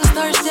it was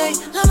Thursday.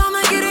 Lil' mama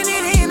getting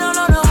it in on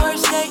the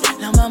worst day.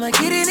 Lil' mama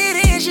getting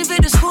it in, she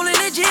fit the school and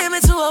the gym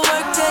into a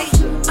work day.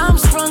 I'm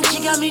sprung,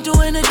 she got me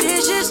doing the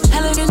dishes.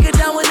 Elegant get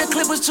down when the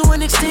clip was to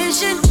an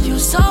extension. You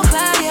so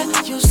bad, yeah,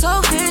 you so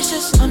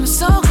vicious. I'm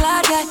so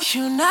glad that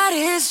you not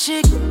his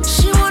chick.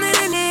 She wanted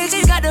a nigga,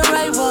 he got the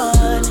right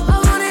one. I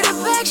wanted a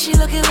bag, she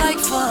looking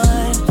like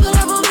fun. Pull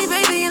up on me,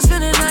 baby, and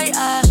spend the night.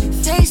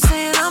 They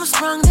saying I'm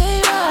sprung,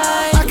 they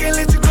right. I can't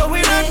let you go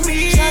without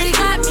me. Shawty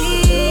got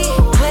me.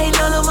 Waiting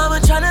on lil' mama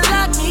tryna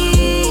lock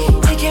me.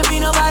 It can't be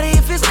nobody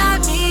if it's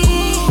not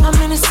me. I'm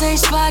in the same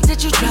spot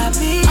that you dropped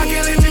me. I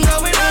can't let you go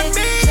without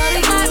me.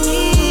 Shawty got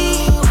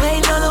me.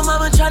 Waiting on lil'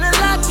 mama tryna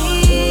lock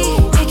me.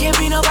 It can't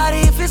be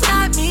nobody if it's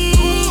not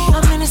me.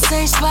 I'm in the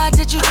same spot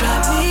that you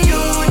dropped me. You.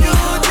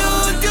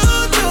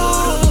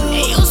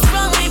 And you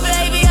sprung me,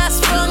 baby, I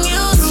sprung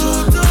you too.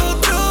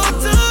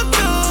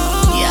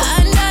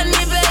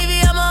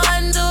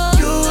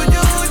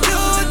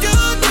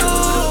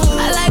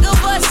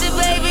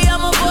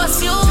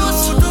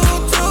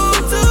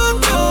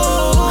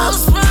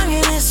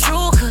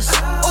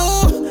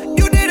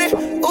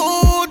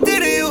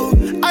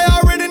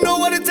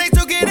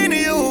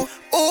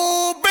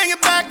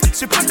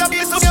 She puts up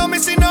so yo, me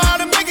she know how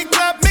to make it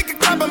clap, I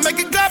make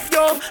it clap,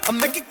 yo. I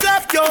make it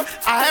clap, yo.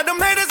 I had them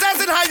haters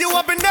asking how you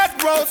up in that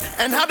road,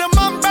 and how the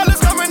umbrellas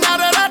coming out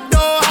of that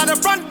door, how the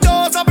front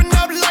doors open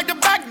up like the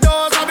back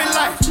doors. I be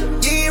like,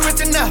 you ain't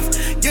rich enough,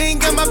 you ain't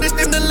got my bitch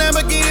in the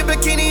Lamborghini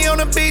bikini on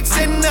the beach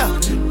sitting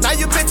up. Now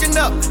you bitching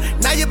up,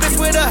 now you bitch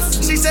with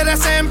us. She said that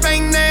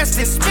champagne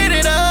nasty, spit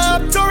it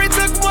up. Tori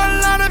took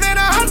one line of it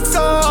a hot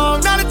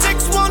song. Now the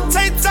chicks want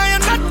tapes, I am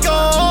not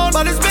gone,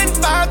 but it's been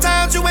 5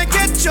 times you ain't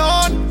catch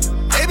on.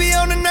 Baby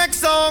on the next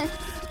song,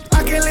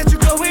 I can't let you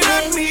go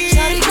without me.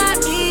 Shawty got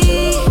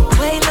me.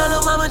 Waiting on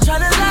lil' mama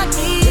tryna lock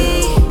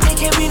me. It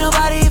can't be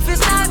nobody if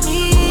it's not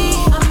me.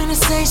 I'm in the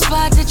same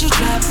spot that you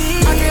dropped me.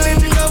 I can't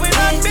let you go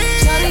without me.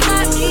 Shawty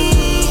got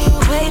me.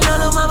 Waiting on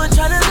lil' mama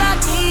tryna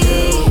lock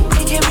me.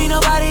 It can't be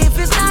nobody if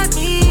it's not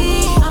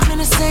me. I'm in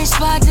the same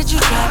spot that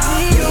you dropped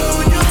me.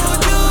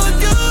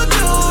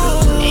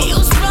 And you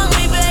sprung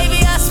me,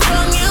 baby, I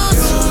sprung you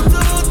too.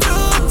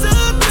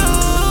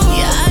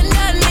 Yeah,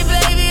 undone me,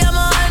 baby, I'm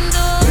a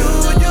undo.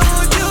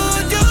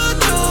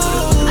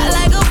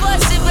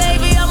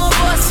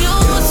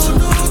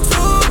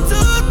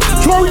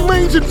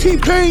 Wiz and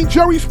T-Pain,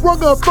 Jerry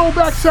Sprunger, a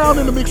throwback sound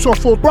in the mix on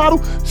Full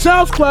Throttle.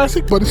 Sounds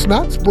classic, but it's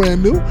not. It's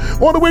brand new.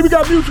 On the way, we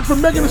got music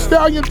from Megan Thee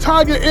Stallion,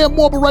 Tiger, and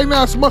more. But right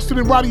now, it's Mustard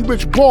and Roddy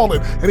Ricch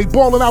ballin'. And they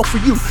ballin' out for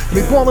you. And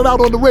they ballin'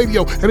 out on the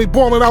radio. And they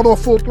ballin' out on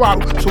Full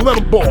Throttle. So let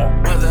them ball.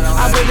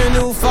 I put the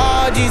new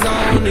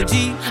 4Gs on the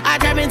G. I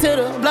trap into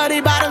the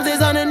bloody bottoms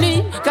is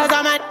underneath. Cause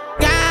I'm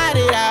got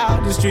it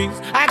out the streets.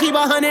 I keep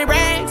 100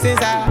 racks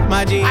inside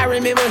my jeans. I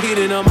remember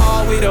hitting them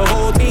all with the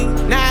whole team.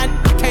 Now I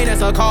can't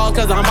answer calls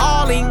cause I'm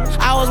balling.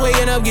 I was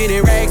waking up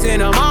getting racks in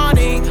the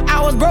morning.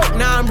 I was broke,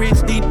 now I'm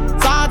rich, deep,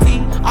 salty.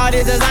 All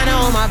this designer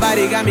on my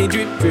body got me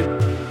drip,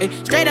 drip.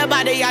 Hey, straight up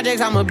out the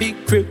objects, I'm a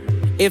big crip.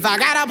 If I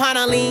got up on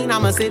a lean,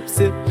 I'm a sip,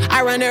 sip.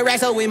 I run the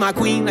racks up with my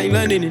queen like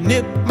London and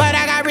Nip. But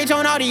I got rich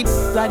on all these,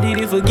 I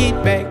didn't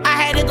forget back.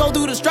 I had to go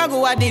through the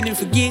struggle, I didn't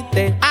forget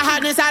that. I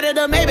hopped inside of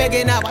the Maybach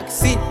and now I can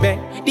sit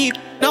back. Deep,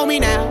 know me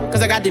now,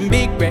 cause I got them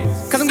big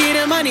racks. Cause I'm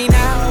getting money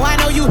now, I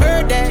know you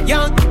heard that.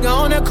 Young,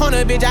 on the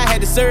corner, bitch, I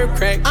had to serve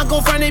crack.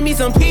 Uncle fronted me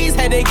some peas,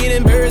 had to get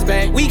them birds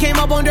back. We came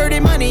up on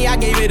dirty money, I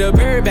gave it a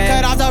bird back.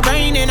 Cut off the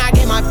brain and I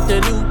gave my the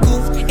new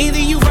goof. Either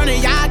you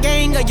running y'all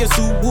gang or you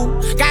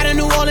Subaru. Got a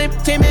New Orleans,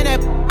 10-minute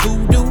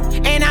voodoo.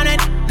 And I'm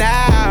that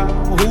now,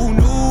 who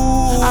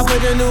knew? I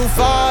put the new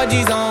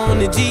 4Gs on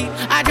the G.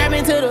 I trap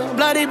into the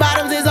bloody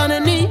bottoms is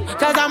underneath.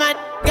 Cause I'm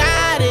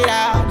got it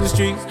out the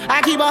streets.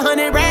 I keep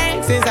 100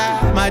 racks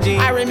inside my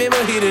jeans. I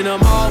remember hitting them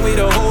all with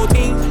the whole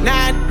team.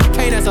 Now I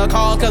can't answer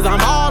calls cause I'm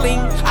balling.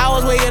 I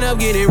was waking up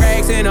getting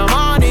racks in the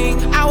morning.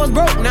 I was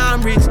broke, now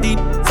I'm rich, deep,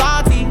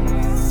 salty.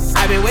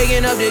 I've been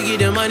waking up to get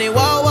the money,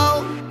 whoa,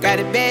 whoa. Got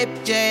a bad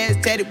bitch ass,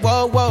 tatted,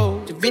 whoa,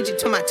 whoa. Da Vinci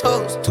to my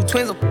toes, 2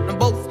 twins on them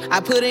both.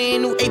 I put her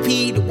in new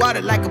AP, the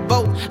water like a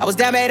boat. I was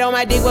down bad on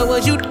my dick, what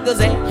was you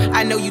niggas at?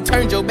 I know you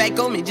turned your back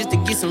on me just to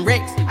get some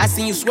wrecks. I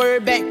seen you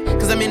swerve back,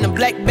 cause I'm in the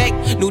black back.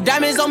 New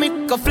diamonds on me,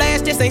 a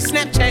flash, this ain't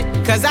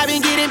Snapchat. Cause I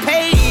been getting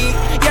paid.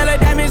 Yellow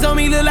diamonds on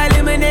me look like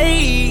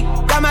lemonade.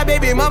 Got my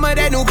baby mama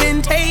that new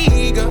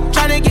Bentayga.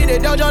 Tryna get a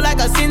dojo like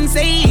a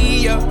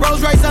sensei.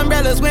 Rolls Royce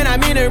umbrellas when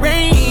I'm in the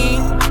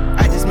rain.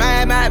 I just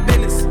mind my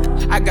business.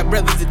 I got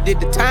brothers that did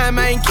the time,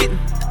 I ain't kidding.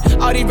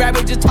 All these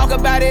rappers just talk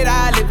about it,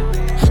 I live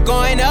it.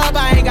 Going up,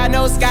 I ain't got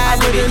no sky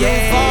limit.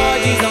 Yeah,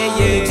 4Gs on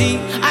the G.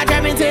 I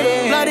trap into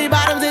the bloody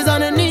bottoms is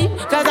underneath.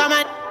 Cause I'm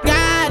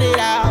got it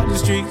out the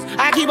streets.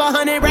 I keep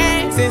 100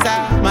 racks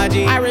inside my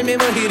jeans. I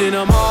remember hitting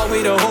them all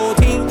with the whole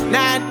team.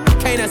 Now I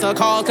can't answer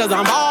calls cause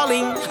I'm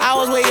balling. I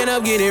was waking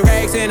up getting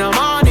racks in the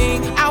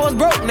morning. I was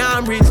broke, now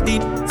I'm rich,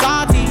 deep,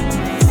 salty.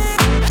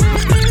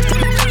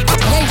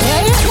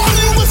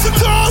 Listen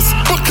to us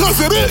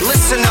because it is.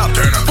 Listen up.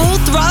 Full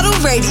Throttle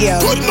Radio.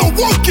 Put no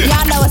work in.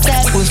 Y'all know what's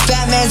up. With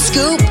Fatman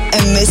Scoop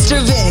and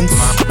Mr. Vince.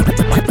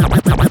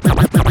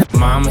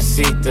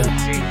 Mamacita,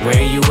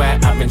 where you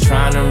at? I've been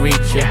trying to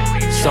reach ya.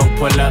 So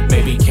pull up,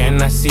 baby,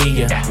 can I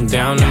see ya? I'm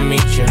down to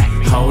meet ya.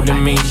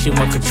 Holding me, she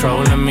want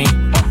control of me.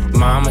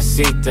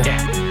 Mamacita,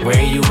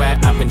 where you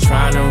at? I've been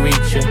trying to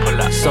reach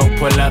ya. So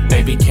pull up,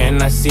 baby, can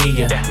I see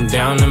ya? I'm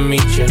down to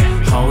meet ya.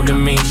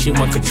 Holding me, she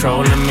want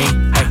control of me.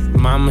 Ay,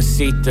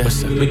 Mamacita,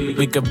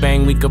 we could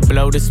bang, we could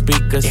blow the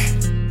speakers.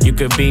 You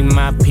could be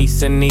my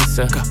piece of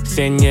Nisa,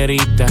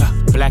 Senorita,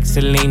 Black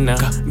Selena,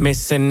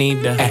 Miss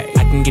Anita.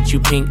 I can get you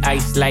pink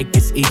ice like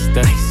it's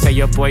Easter. Tell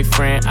your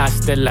boyfriend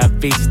hasta la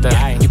vista.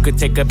 You could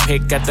take a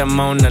pic at the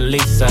Mona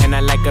Lisa. And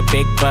I like a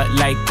big butt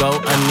like Go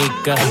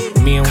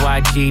Anika. Me and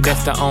YG,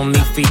 that's the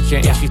only feature.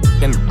 And she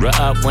f***ing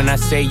up when I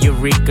say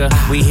Eureka.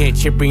 We hit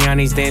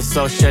Cipriani's, then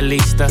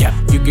Socialista.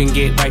 You can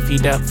get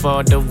wifey'd up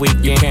for the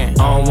weekend.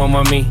 On one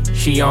with me,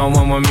 she on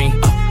one with me.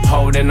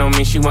 Holding on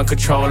me, she want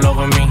control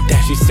over me.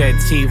 She said,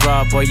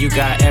 T-Raw, boy, you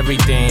got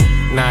everything.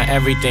 Not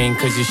everything,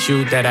 cause it's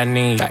you that I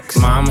need.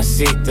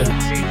 Mamacita,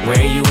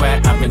 where you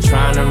at? I've been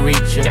trying to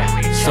reach ya.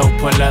 So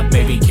pull up,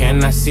 baby,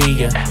 can I see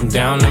ya? I'm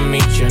down to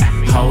meet ya.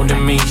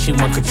 Holding me, she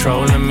want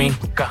control of me.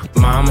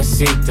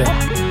 Mamacita,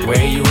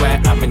 where you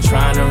at? I've been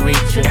trying to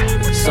reach ya.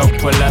 So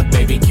pull up,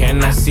 baby,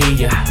 can I see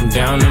ya? I'm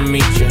down to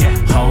meet ya.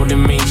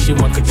 Holding me, she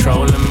want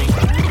control of me.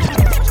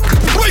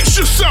 Brace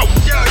yourself!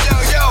 Yo, yo,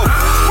 yo!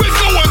 We're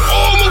going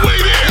all the way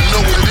there! You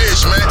know what it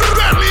is, man.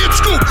 Fatman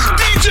Scoop,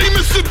 DJ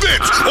Mr.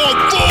 Vince on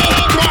Full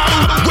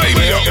Throttle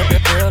Radio.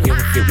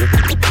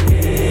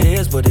 It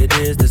is what it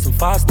is, there's some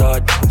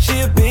 5-star. She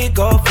a big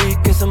old freak,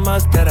 it's a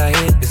must that I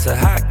hit. It's a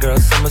hot girl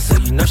summer, so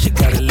you know she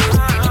got it lit.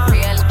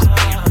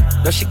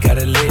 No, she got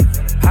it lit.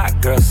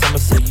 Hot girl summer,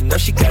 so you know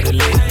she got it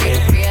lit.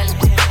 Yeah.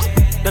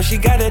 No, she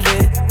got it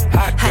lit.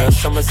 Hot girl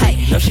summer, so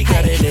you know she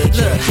got it lit.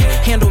 Look,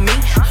 handle me?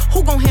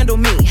 Who gon' handle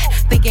me?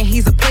 Thinking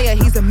he's a player,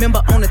 he's a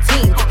member on the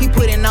team. He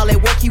put in all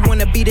that work, he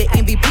wanna be the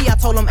MVP. I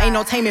told him ain't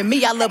no taming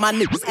me, I love my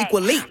niggas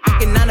equally.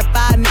 Fucking 9 to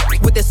 5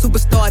 niggas with that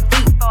superstar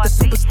beat. The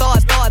superstar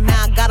star,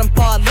 now I got him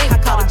far link. I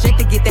called a Jake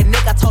to get that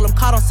nigga, I told him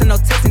call, don't send no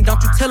text. And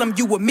don't you tell him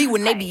you with me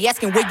when they be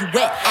asking where you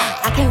at.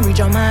 I can't read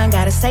your mind,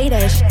 gotta say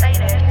that shit.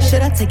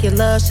 Should I take your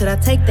love, should I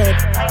take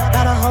that?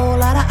 Got a whole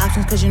lot of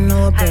options, cause you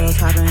know a girl's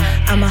hopping.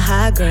 I'm a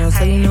high girl,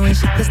 so you know ain't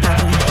shit to stop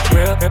me.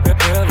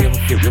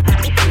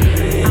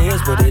 It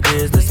is what it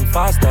is, there's some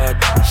 5-star.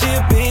 She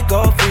a big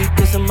old freak,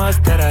 it's much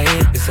that I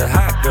hit. It's a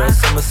hot girl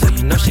summer, so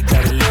you know she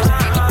got it lit.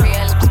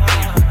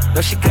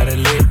 No, she got it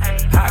lit.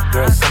 Hot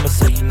girl summer,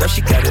 so you know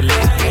she got it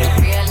lit.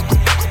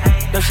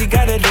 Yeah. No, she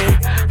got it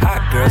lit.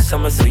 Hot girl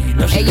summer, so you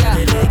know she got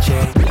it lit.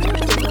 Yeah.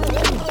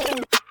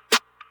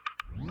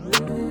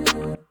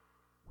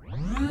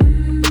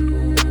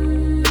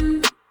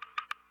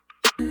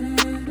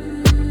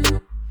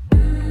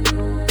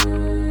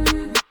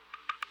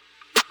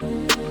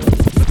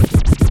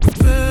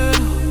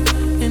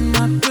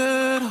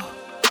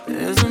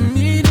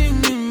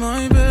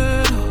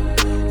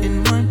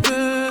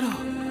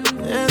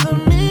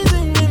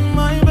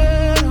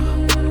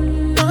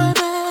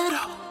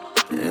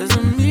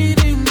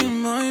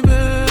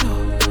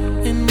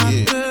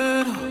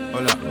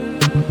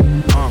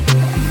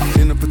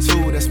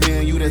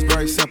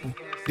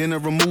 Dinner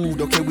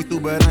removed, okay, we through,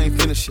 but I ain't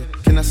finished yet.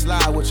 Can I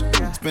slide with you?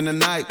 Spend the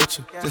night with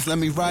you. Just let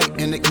me write,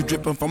 and it you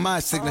dripping from my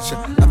signature.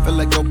 I feel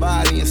like your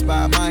body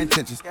inspired my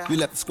intentions. We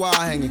left the squad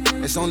hanging,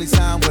 it's only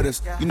time with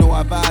us. You know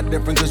I vibe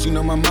different, cause you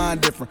know my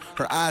mind different.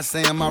 Her eyes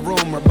saying my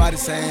room, her body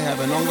saying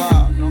heaven on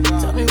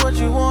God. Tell me what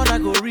you want, I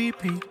go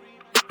repeat.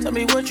 Tell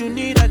me what you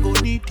need, I go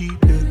deep, deep.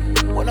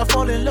 Yeah. When I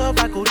fall in love,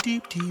 I go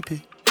deep, deep. Yeah.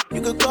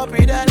 You could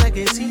copy that like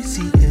it's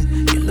easy.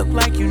 Yeah. You look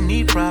like you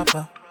need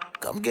proper.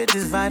 Come get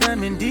this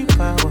vitamin D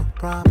power,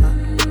 proper.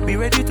 Be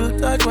ready to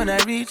touch when I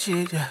reach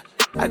it, yeah.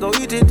 I go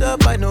eat it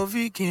up, I know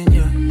vegan,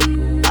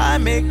 yeah. I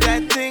make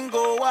that thing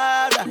go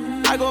wilder.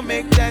 I go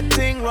make that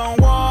thing run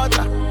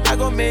water. I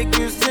go make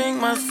you sing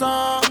my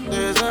song.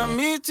 There's a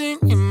meeting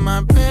in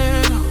my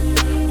bed,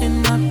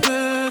 in my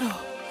bed.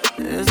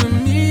 There's a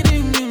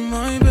meeting in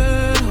my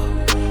bed,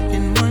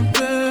 in my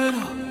bed.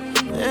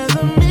 There's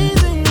a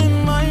meeting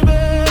in my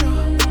bed,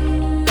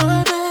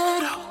 my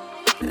bed.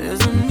 There's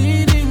a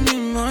meeting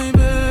in my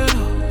bed,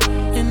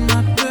 in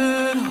my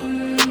bed,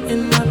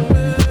 in my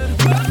bed.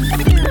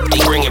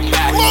 Bring it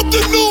back. Love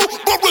the new,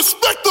 but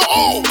respect the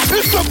old.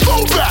 It's a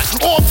throwback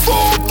on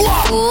Full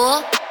Block.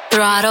 Full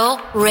Throttle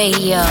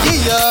Radio.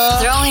 Yeah.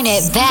 Throwing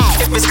it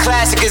back. If it's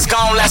classic, it's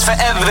gon' last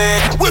forever.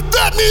 With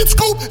Fatman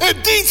Scoop and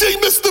DJ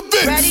Mr.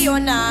 Vince. Ready or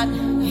not,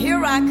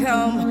 here I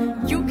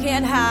come. You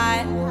can't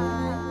hide.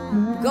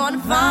 Gonna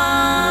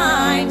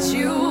find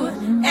you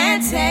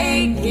and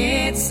take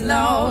it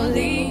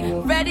slowly.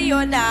 Ready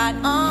or not,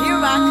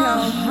 here I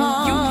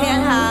come. You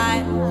can't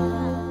hide.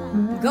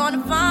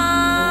 Gonna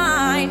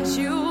find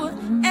you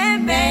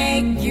and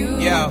make you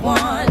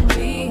want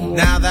me.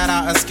 Now that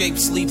I escape,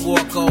 sleep,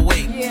 walk,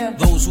 awake.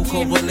 Those who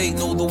correlate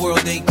know the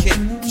world ain't kick.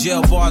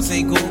 Jail bars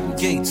ain't golden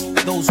gates.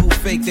 Those who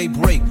fake, they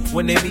break.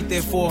 When they meet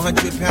their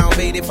 400-pound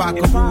mate, if I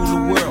could rule the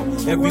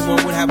world,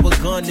 everyone would have a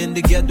gun in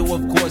the ghetto,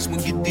 of course, when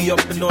get the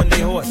up and on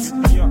their horse.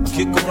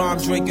 Kick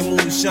around drinking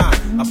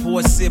moonshine. I pour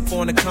a sip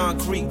on the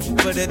concrete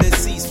for the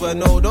deceased, but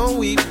no, don't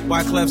weep.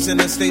 Wyclef's in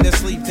a state of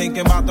sleep,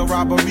 thinking about the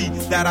robbery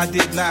that I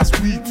did last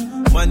week.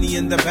 Money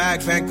in the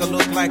bag, banker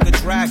look like a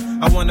drag.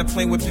 I wanna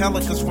play with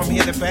pelicans from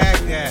here to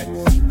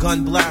Baghdad.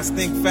 Gun blast,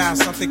 think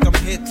fast, I think I'm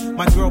hit.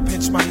 My girl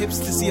pinched my hips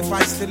to see if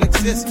I still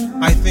exist.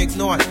 I think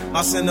not,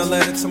 I'll send a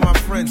letter to my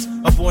friends.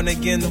 A born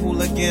again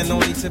hooligan,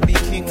 only to be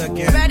king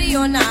again. Ready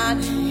or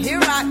not,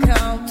 here I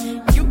come.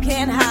 You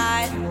can't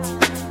hide.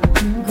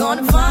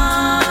 Gonna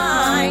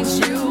find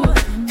you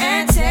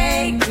and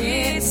take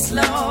it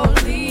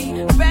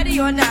slowly. Ready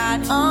or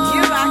not,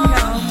 here I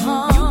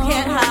come. You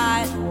can't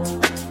hide.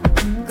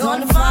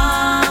 Gonna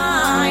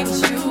find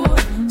you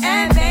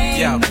and make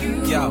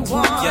you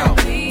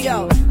want me.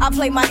 Yo, I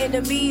play my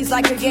enemies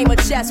like a game of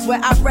chess where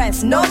I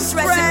rest. No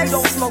stress if you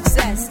don't smoke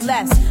cess.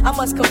 Less, I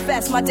must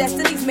confess, my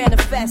destinies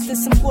manifest. In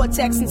some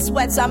cortex and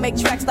sweats, I make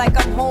tracks like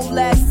I'm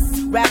homeless.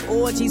 Rap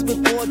orgies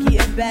with Borgie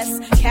and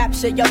Best.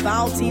 Capture your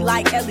bounty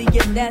like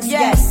Elliot Ness.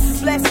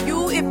 Yes, bless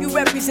you if you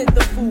represent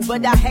the fool,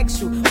 but I hex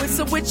you with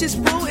some witches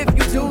brew if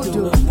you do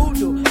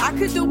voodoo. I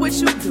could do what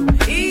you do,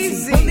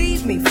 easy.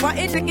 Believe me,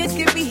 frontin' niggas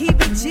give me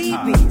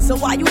heebie-jeebies. So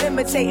while you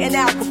imitating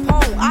Al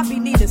Capone, I be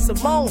needing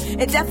Simone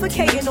and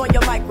defecating on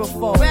your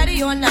microphone.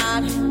 Ready or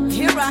not,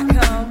 here I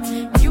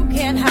come. You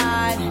can't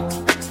hide.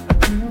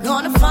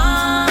 Gonna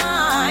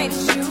find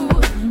you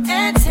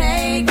and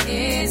take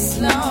it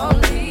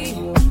slowly.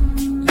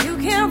 You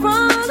can't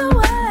run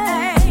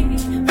away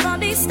from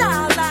these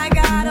styles I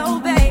got, oh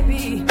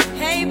baby.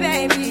 Hey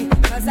baby,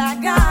 cause I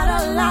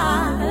got a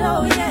lot,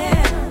 oh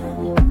yeah.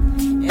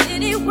 And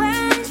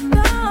anywhere you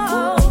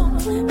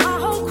go, my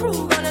whole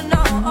crew gonna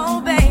know,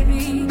 oh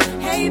baby.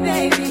 Hey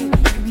baby,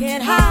 you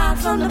can't hide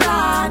from the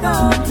block,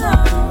 oh no.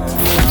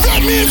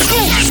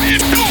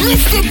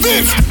 Mr.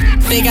 Vince.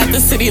 They got the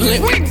city lit.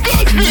 We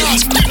got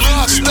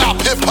non-stop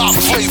hip-hop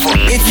flavor.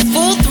 It's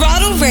Full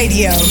Throttle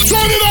Radio.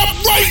 Turn it up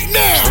right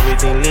now.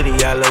 Everything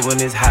litty, I love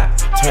when it's hot.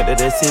 Turned to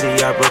the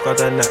city, I broke all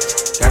the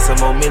nuts. Got some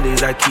more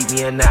millies, I keep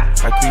me a knot.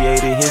 I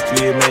created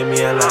history, it made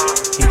me a lot.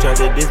 He tried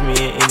to diss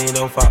me and it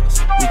don't false.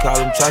 We call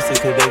them choppers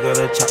cause they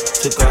gonna chop.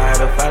 Took her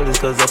out of filers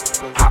cause of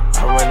hot.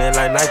 I run it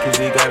like Nike,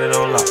 we got it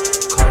on lock.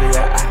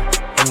 Cardiac eye.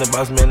 I'm the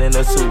boss man in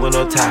a suit with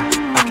no tie.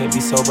 I can't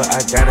be sober, I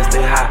gotta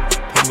stay high.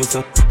 Give me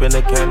some in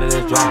the can that's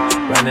dry.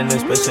 Riding the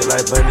spaceship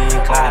like Bunny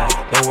and Clyde.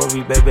 Don't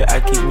worry, baby,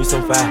 I keep me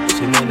some fire.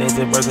 Shenanigans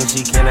and Birkin,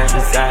 she cannot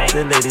decide.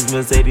 The ladies,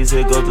 Mercedes,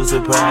 here go to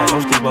surprise.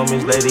 Don't sleep on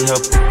Miss Lady,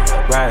 help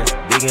ride.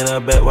 Digging her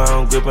back while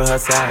I'm gripping her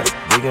side.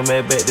 Digging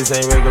my back, this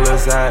ain't regular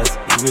size.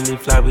 You really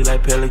fly, we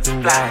like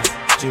pelican guys.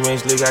 She ain't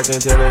slick, I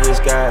can tell her the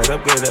skies.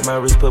 Upgrade at my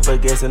wrist, put her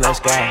gas in the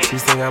sky. She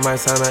think I might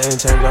sign her and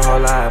change her whole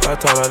life. I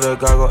told her to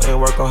goggle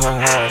and work on her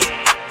eyes.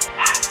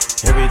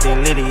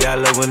 Everything litty, I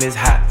love when it's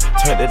hot.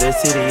 Turned to the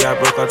city, I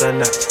broke out the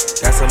knot.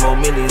 Got some more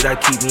millies, I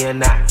keep me a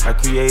knot. I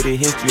created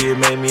history, it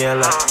made me a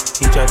lot.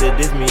 He tried to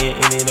diss me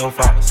and it don't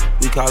Fox.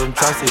 We call them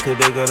Chaucer cause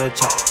they gonna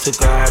chop.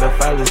 Took her out of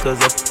Fabolous cause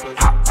of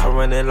hot. I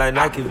run it like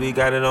Nike, we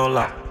got it on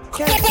lock.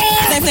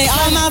 They play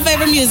all my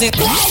favorite music.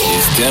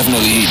 It's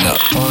definitely heating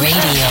up.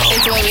 Radio.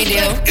 It's what we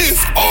do.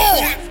 It's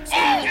on.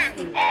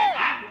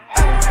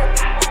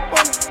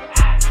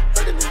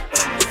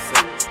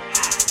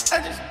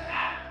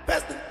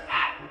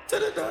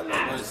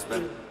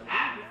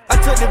 I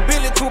took the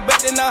Billy coupe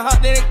back, then I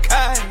hopped in the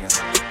car.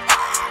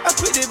 I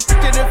put the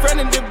bitch in front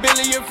of the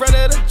Billy in front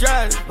of the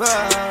driver.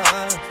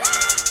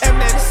 And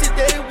man, the shit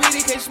that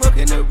weedy can't smoke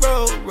in the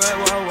road. Right,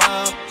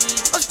 wow.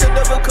 I'm stripped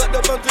up and cut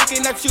up, I'm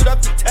drinking, I shoot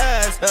off the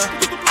tires.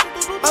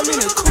 I'm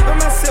in the coupe by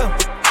myself.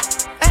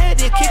 I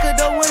had to kick her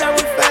though when I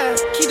was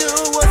fast. Key the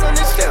was on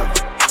the shelf.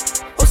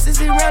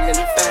 Hostess around in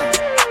the fan.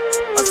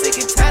 I'm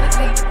sick and tired of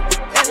me.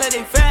 Act like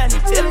they find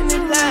it, telling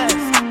them lies.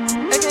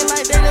 Acting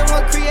like they the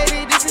one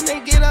created this and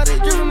they get all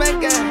this driven my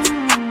guys.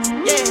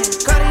 Yeah,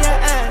 Cartier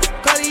eyes,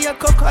 Cartier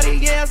coat,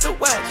 Cartier as a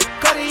watch,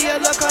 Cartier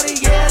look,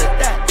 Cartier the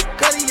dot,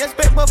 Cartier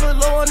spec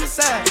buffalo on the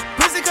side.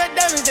 Pussy cut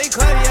diamonds, they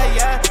Cartier,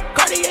 yeah.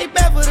 Cartier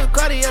bad for the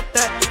Cartier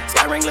thot.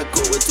 Sky ring look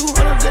cool with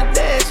 200 the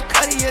dash.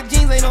 Cartier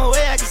jeans, ain't no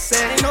way I can say.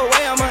 Ain't no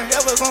way I'm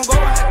ever gonna go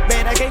out.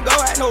 Man, I can't go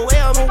out, no way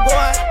I'm gonna go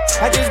out.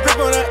 I just grip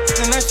on her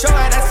and I show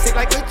out. I sit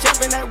like a chip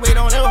and I wait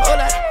on her whole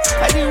lot.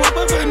 I just whip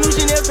up a new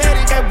Chanel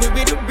paddock. I whip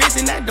with the bricks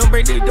and I don't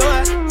break the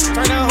door.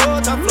 Turn the whole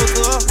top floor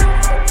to her.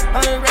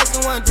 I'm the rest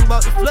of one, two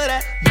about to flood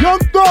that. Young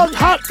Thug,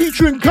 Hot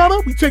featuring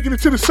Gunna. We taking it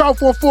to the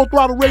South on Full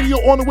Throttle Radio.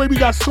 On the way, we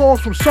got songs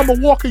from Summer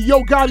Walker,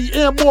 Yo Gotti,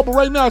 and more. But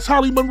right now, it's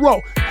Holly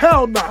Monroe.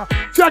 Hell nah.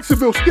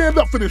 Jacksonville, stand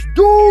up for this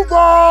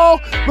Duval.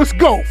 Let's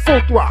go,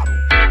 Full Throttle.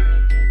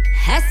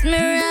 Ask me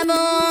rebel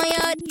on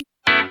your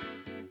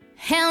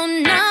hell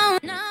no.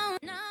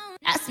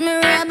 Ask me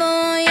rebel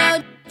on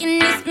your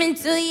and it's been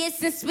 2 years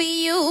since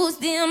we used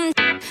them.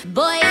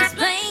 Boy,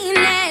 explain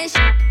that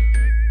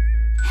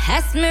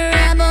Ask me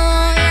rebel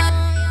on your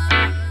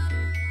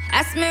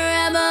Ask me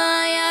rebel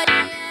on your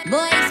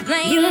boy,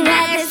 explain you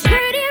that this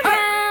pretty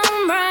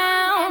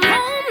round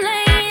home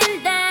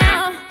laying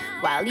down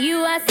while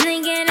you are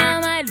slinging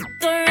on my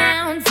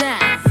around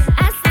town.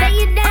 I stay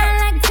you down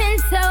like 10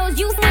 toes.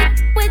 You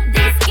with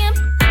this skimp.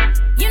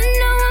 You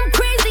know I'm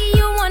crazy.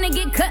 You wanna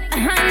get cut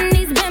behind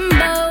these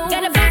bimbos.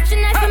 Got a bunch of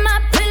knife in my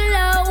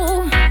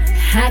pillow.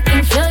 I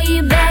can show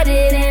you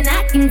better than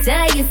I can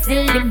tell you,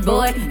 silly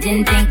boy.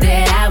 Didn't think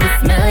that I would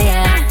smell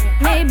ya.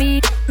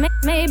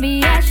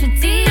 Maybe I should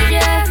tease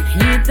ya.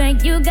 You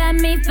think you got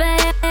me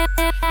fat?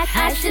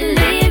 I should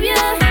leave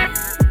ya.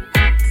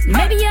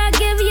 Maybe I'll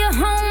give your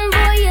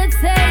homeboy a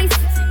taste.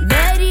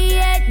 Better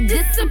yet,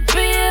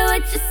 disappear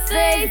with your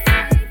safe.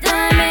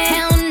 Diamond,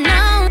 hell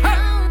no.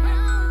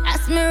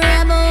 Ask me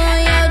rebel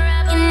on your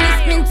and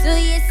it's been 2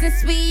 years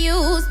since we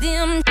used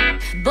them.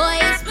 Boy,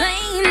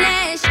 explain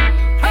that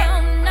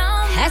hell no.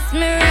 Ask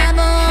me rebel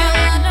on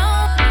your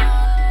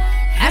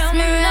Ask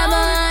me rebel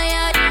on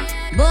your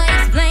boy,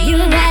 explain you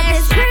that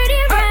this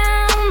pretty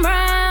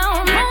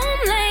round home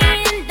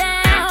laying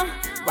down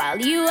while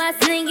you are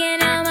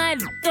slinging on my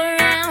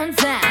around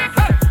town.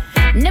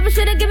 Never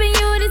should've given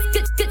you this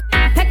good.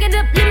 Pack it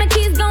up, leave my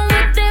keys gone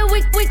with that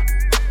wick.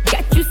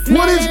 Got you smelling.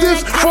 What is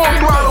this? Full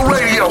Throttle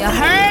Radio. You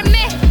heard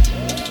me?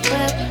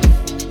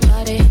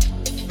 Body,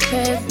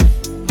 crib,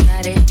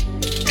 got it,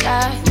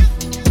 got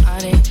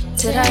on it.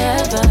 Did I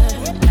ever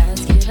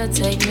ask you to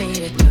take me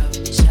to go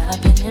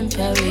shopping in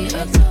Paris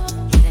or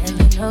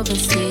landing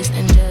overseas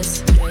and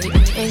just straight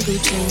in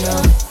Gucci? No.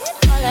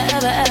 All I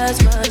ever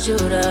asked was you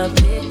to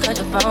pick up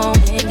the phone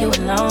when you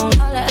alone.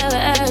 All I ever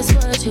asked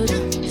was you to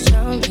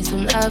show me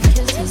some love,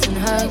 kisses and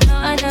hugs. No,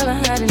 I never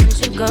had an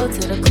issue. Go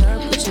to the club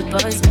with your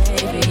boys,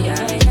 baby. I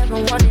never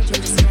wanted you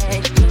to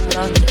stay. But I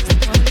just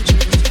wanted you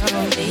to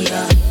show me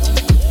up.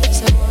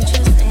 So won't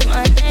you say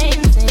my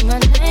name, say my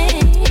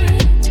name?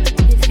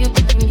 If you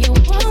claim you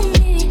want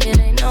me, it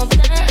ain't no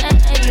plan.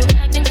 You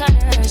acting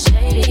kinda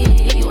shady.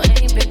 You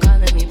ain't been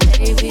calling me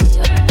baby.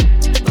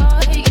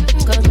 Boy, you can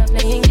go stop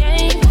playing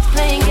games.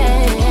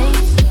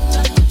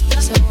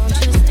 So won't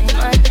you say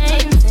my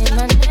name, say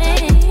my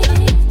name?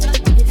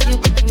 If you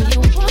claim you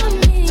want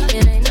me,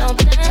 it ain't no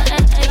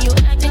plan. You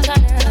acting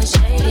kinda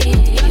shady.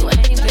 You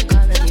ain't been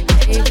calling me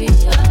baby.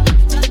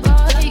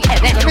 Boy, you can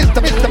go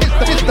Mr.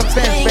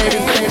 baby.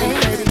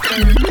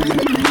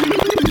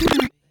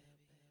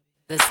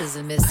 This is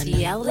a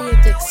Missy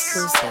Elliott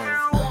exclusive.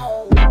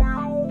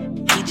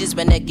 He just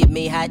wanna get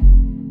me hot.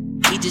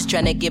 He just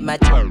tryna get my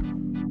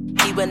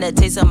He he wanna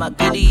taste of my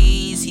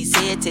goodies. He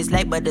say it tastes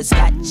like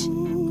butterscotch.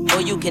 Boy,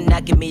 you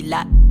cannot get me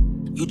locked.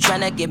 You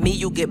tryna get me,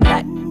 you get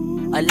black.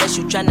 Unless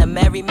you tryna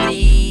marry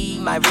me,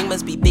 my ring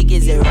must be big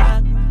as a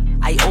rock.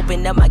 I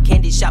open up my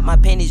candy shop, my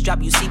panties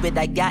drop, you see what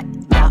I got?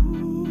 Yeah.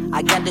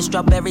 I got the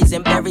strawberries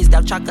and berries,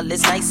 dark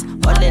chocolate's nice,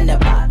 all in the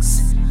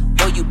box.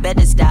 Boy, you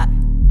better stop,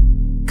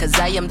 cause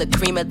I am the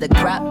cream of the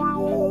crop.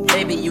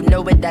 Baby, you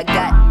know what I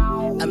got,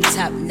 I'm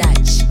top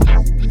notch.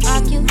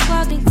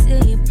 Walk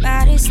until your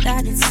body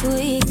started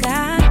to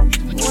got.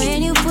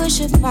 When you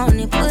push up on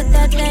it, put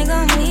that thing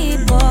on me,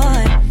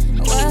 boy.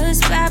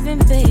 What's poppin',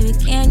 baby?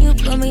 Can you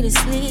put me to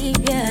sleep?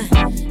 Yeah.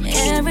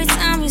 Every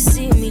time you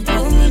see me,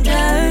 do me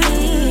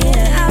dirty.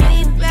 Yeah. I'll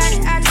be back.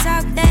 I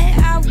talk that.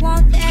 I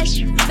want that,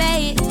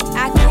 babe.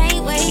 I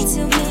can't wait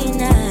till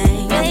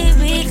midnight.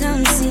 Baby,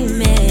 come see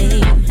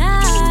me.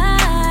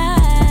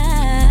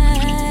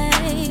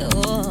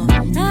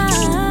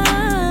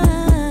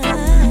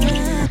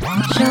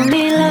 Show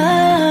me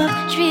love,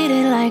 treat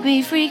it like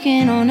we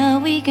freaking on a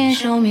weekend.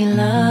 Show me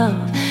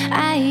love.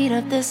 I eat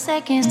up the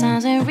seconds,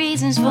 times, and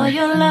reasons for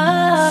your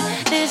love.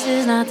 This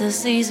is not the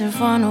season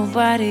for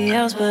nobody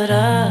else but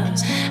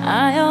us.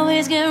 I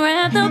always get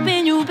wrapped up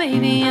in you,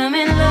 baby, I'm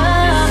in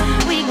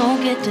love. We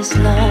gon' get this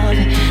love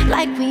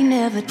like we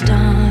never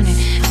done it.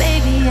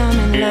 Baby, I'm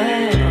in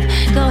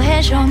love. Go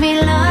ahead, show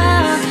me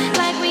love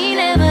like we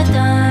never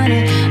done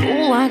it.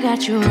 Ooh, I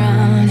got you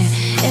running.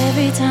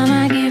 Every time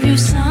I give you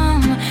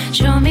some,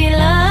 show me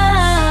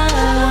love,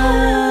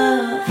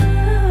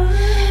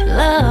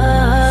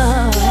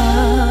 love.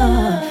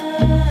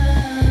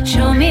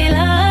 Show me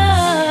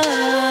love,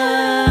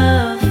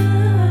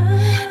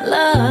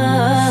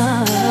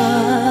 love.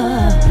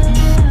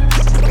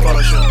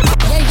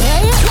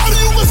 Why do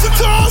you listen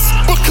to us?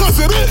 Because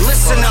it is.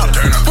 Listen up.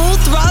 Full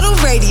Throttle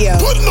Radio.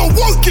 Putting the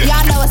work in.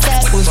 Y'all know what's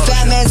up. With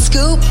Fatman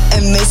Scoop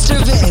and Mr.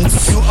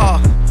 Vince. You are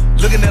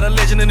looking at a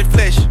legend in the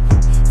flesh.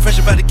 Fresh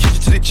about the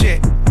kitchen to the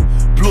check.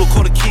 Blew a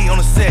quarter key on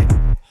the set.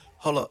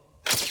 Hold up.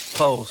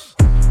 Pose.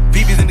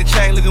 BB's in the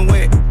chain looking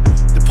wet.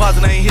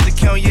 Deposit I ain't hit the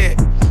count yet.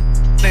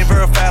 Ain't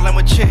verified like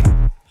my check.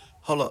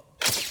 Hold up.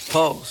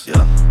 Pose.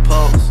 Yeah.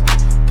 Pose.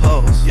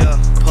 Pose. Yeah.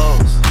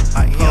 Pose.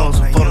 I am.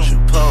 Photo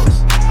shoot.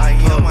 Pose. I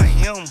am.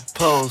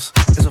 Pose.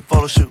 It's a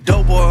photo shoot.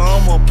 Dope boy,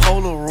 I'm a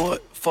Polaroid.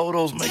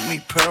 Photos make me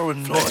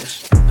paranoid.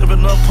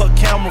 Living up her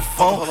camera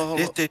phone.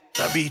 This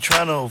I be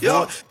trying to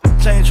avoid.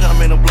 I ain't tryna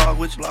make no blog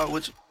with you.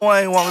 Boy,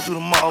 I ain't walking through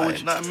the mall with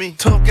you. Not me.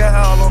 Tough guy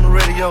all on the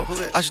radio.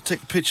 I should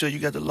take a picture. You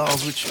got the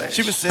laws with you.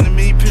 She been sending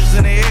me pictures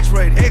in the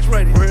X-rated.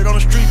 Word on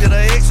the street that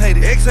her ex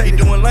hated. He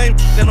doing lame,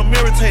 then I'm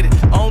irritated.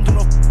 I don't do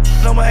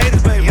no my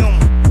 80s, baby.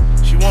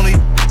 She wanna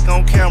eat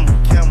on camera.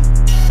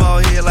 Ball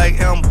head like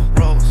Amber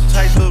Rose.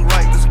 Tight look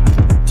right.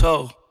 This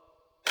toe.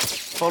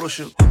 Photo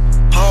shoot.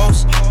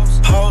 Pause. Pause.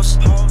 Pause.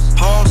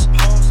 Pause.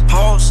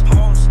 Pause.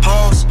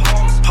 Pause.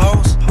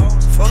 Pause.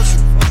 Photo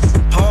shoot.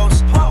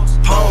 Pause. Pause.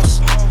 Pause.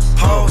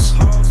 Pause.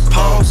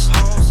 Pause.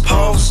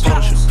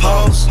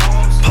 Pause.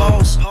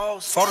 Pause.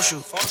 Photo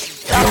shoot.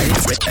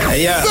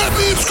 Yeah.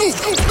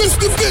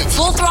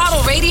 Full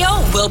Throttle Radio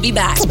will be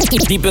back.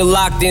 Keep it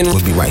locked in.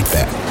 We'll be right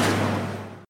back.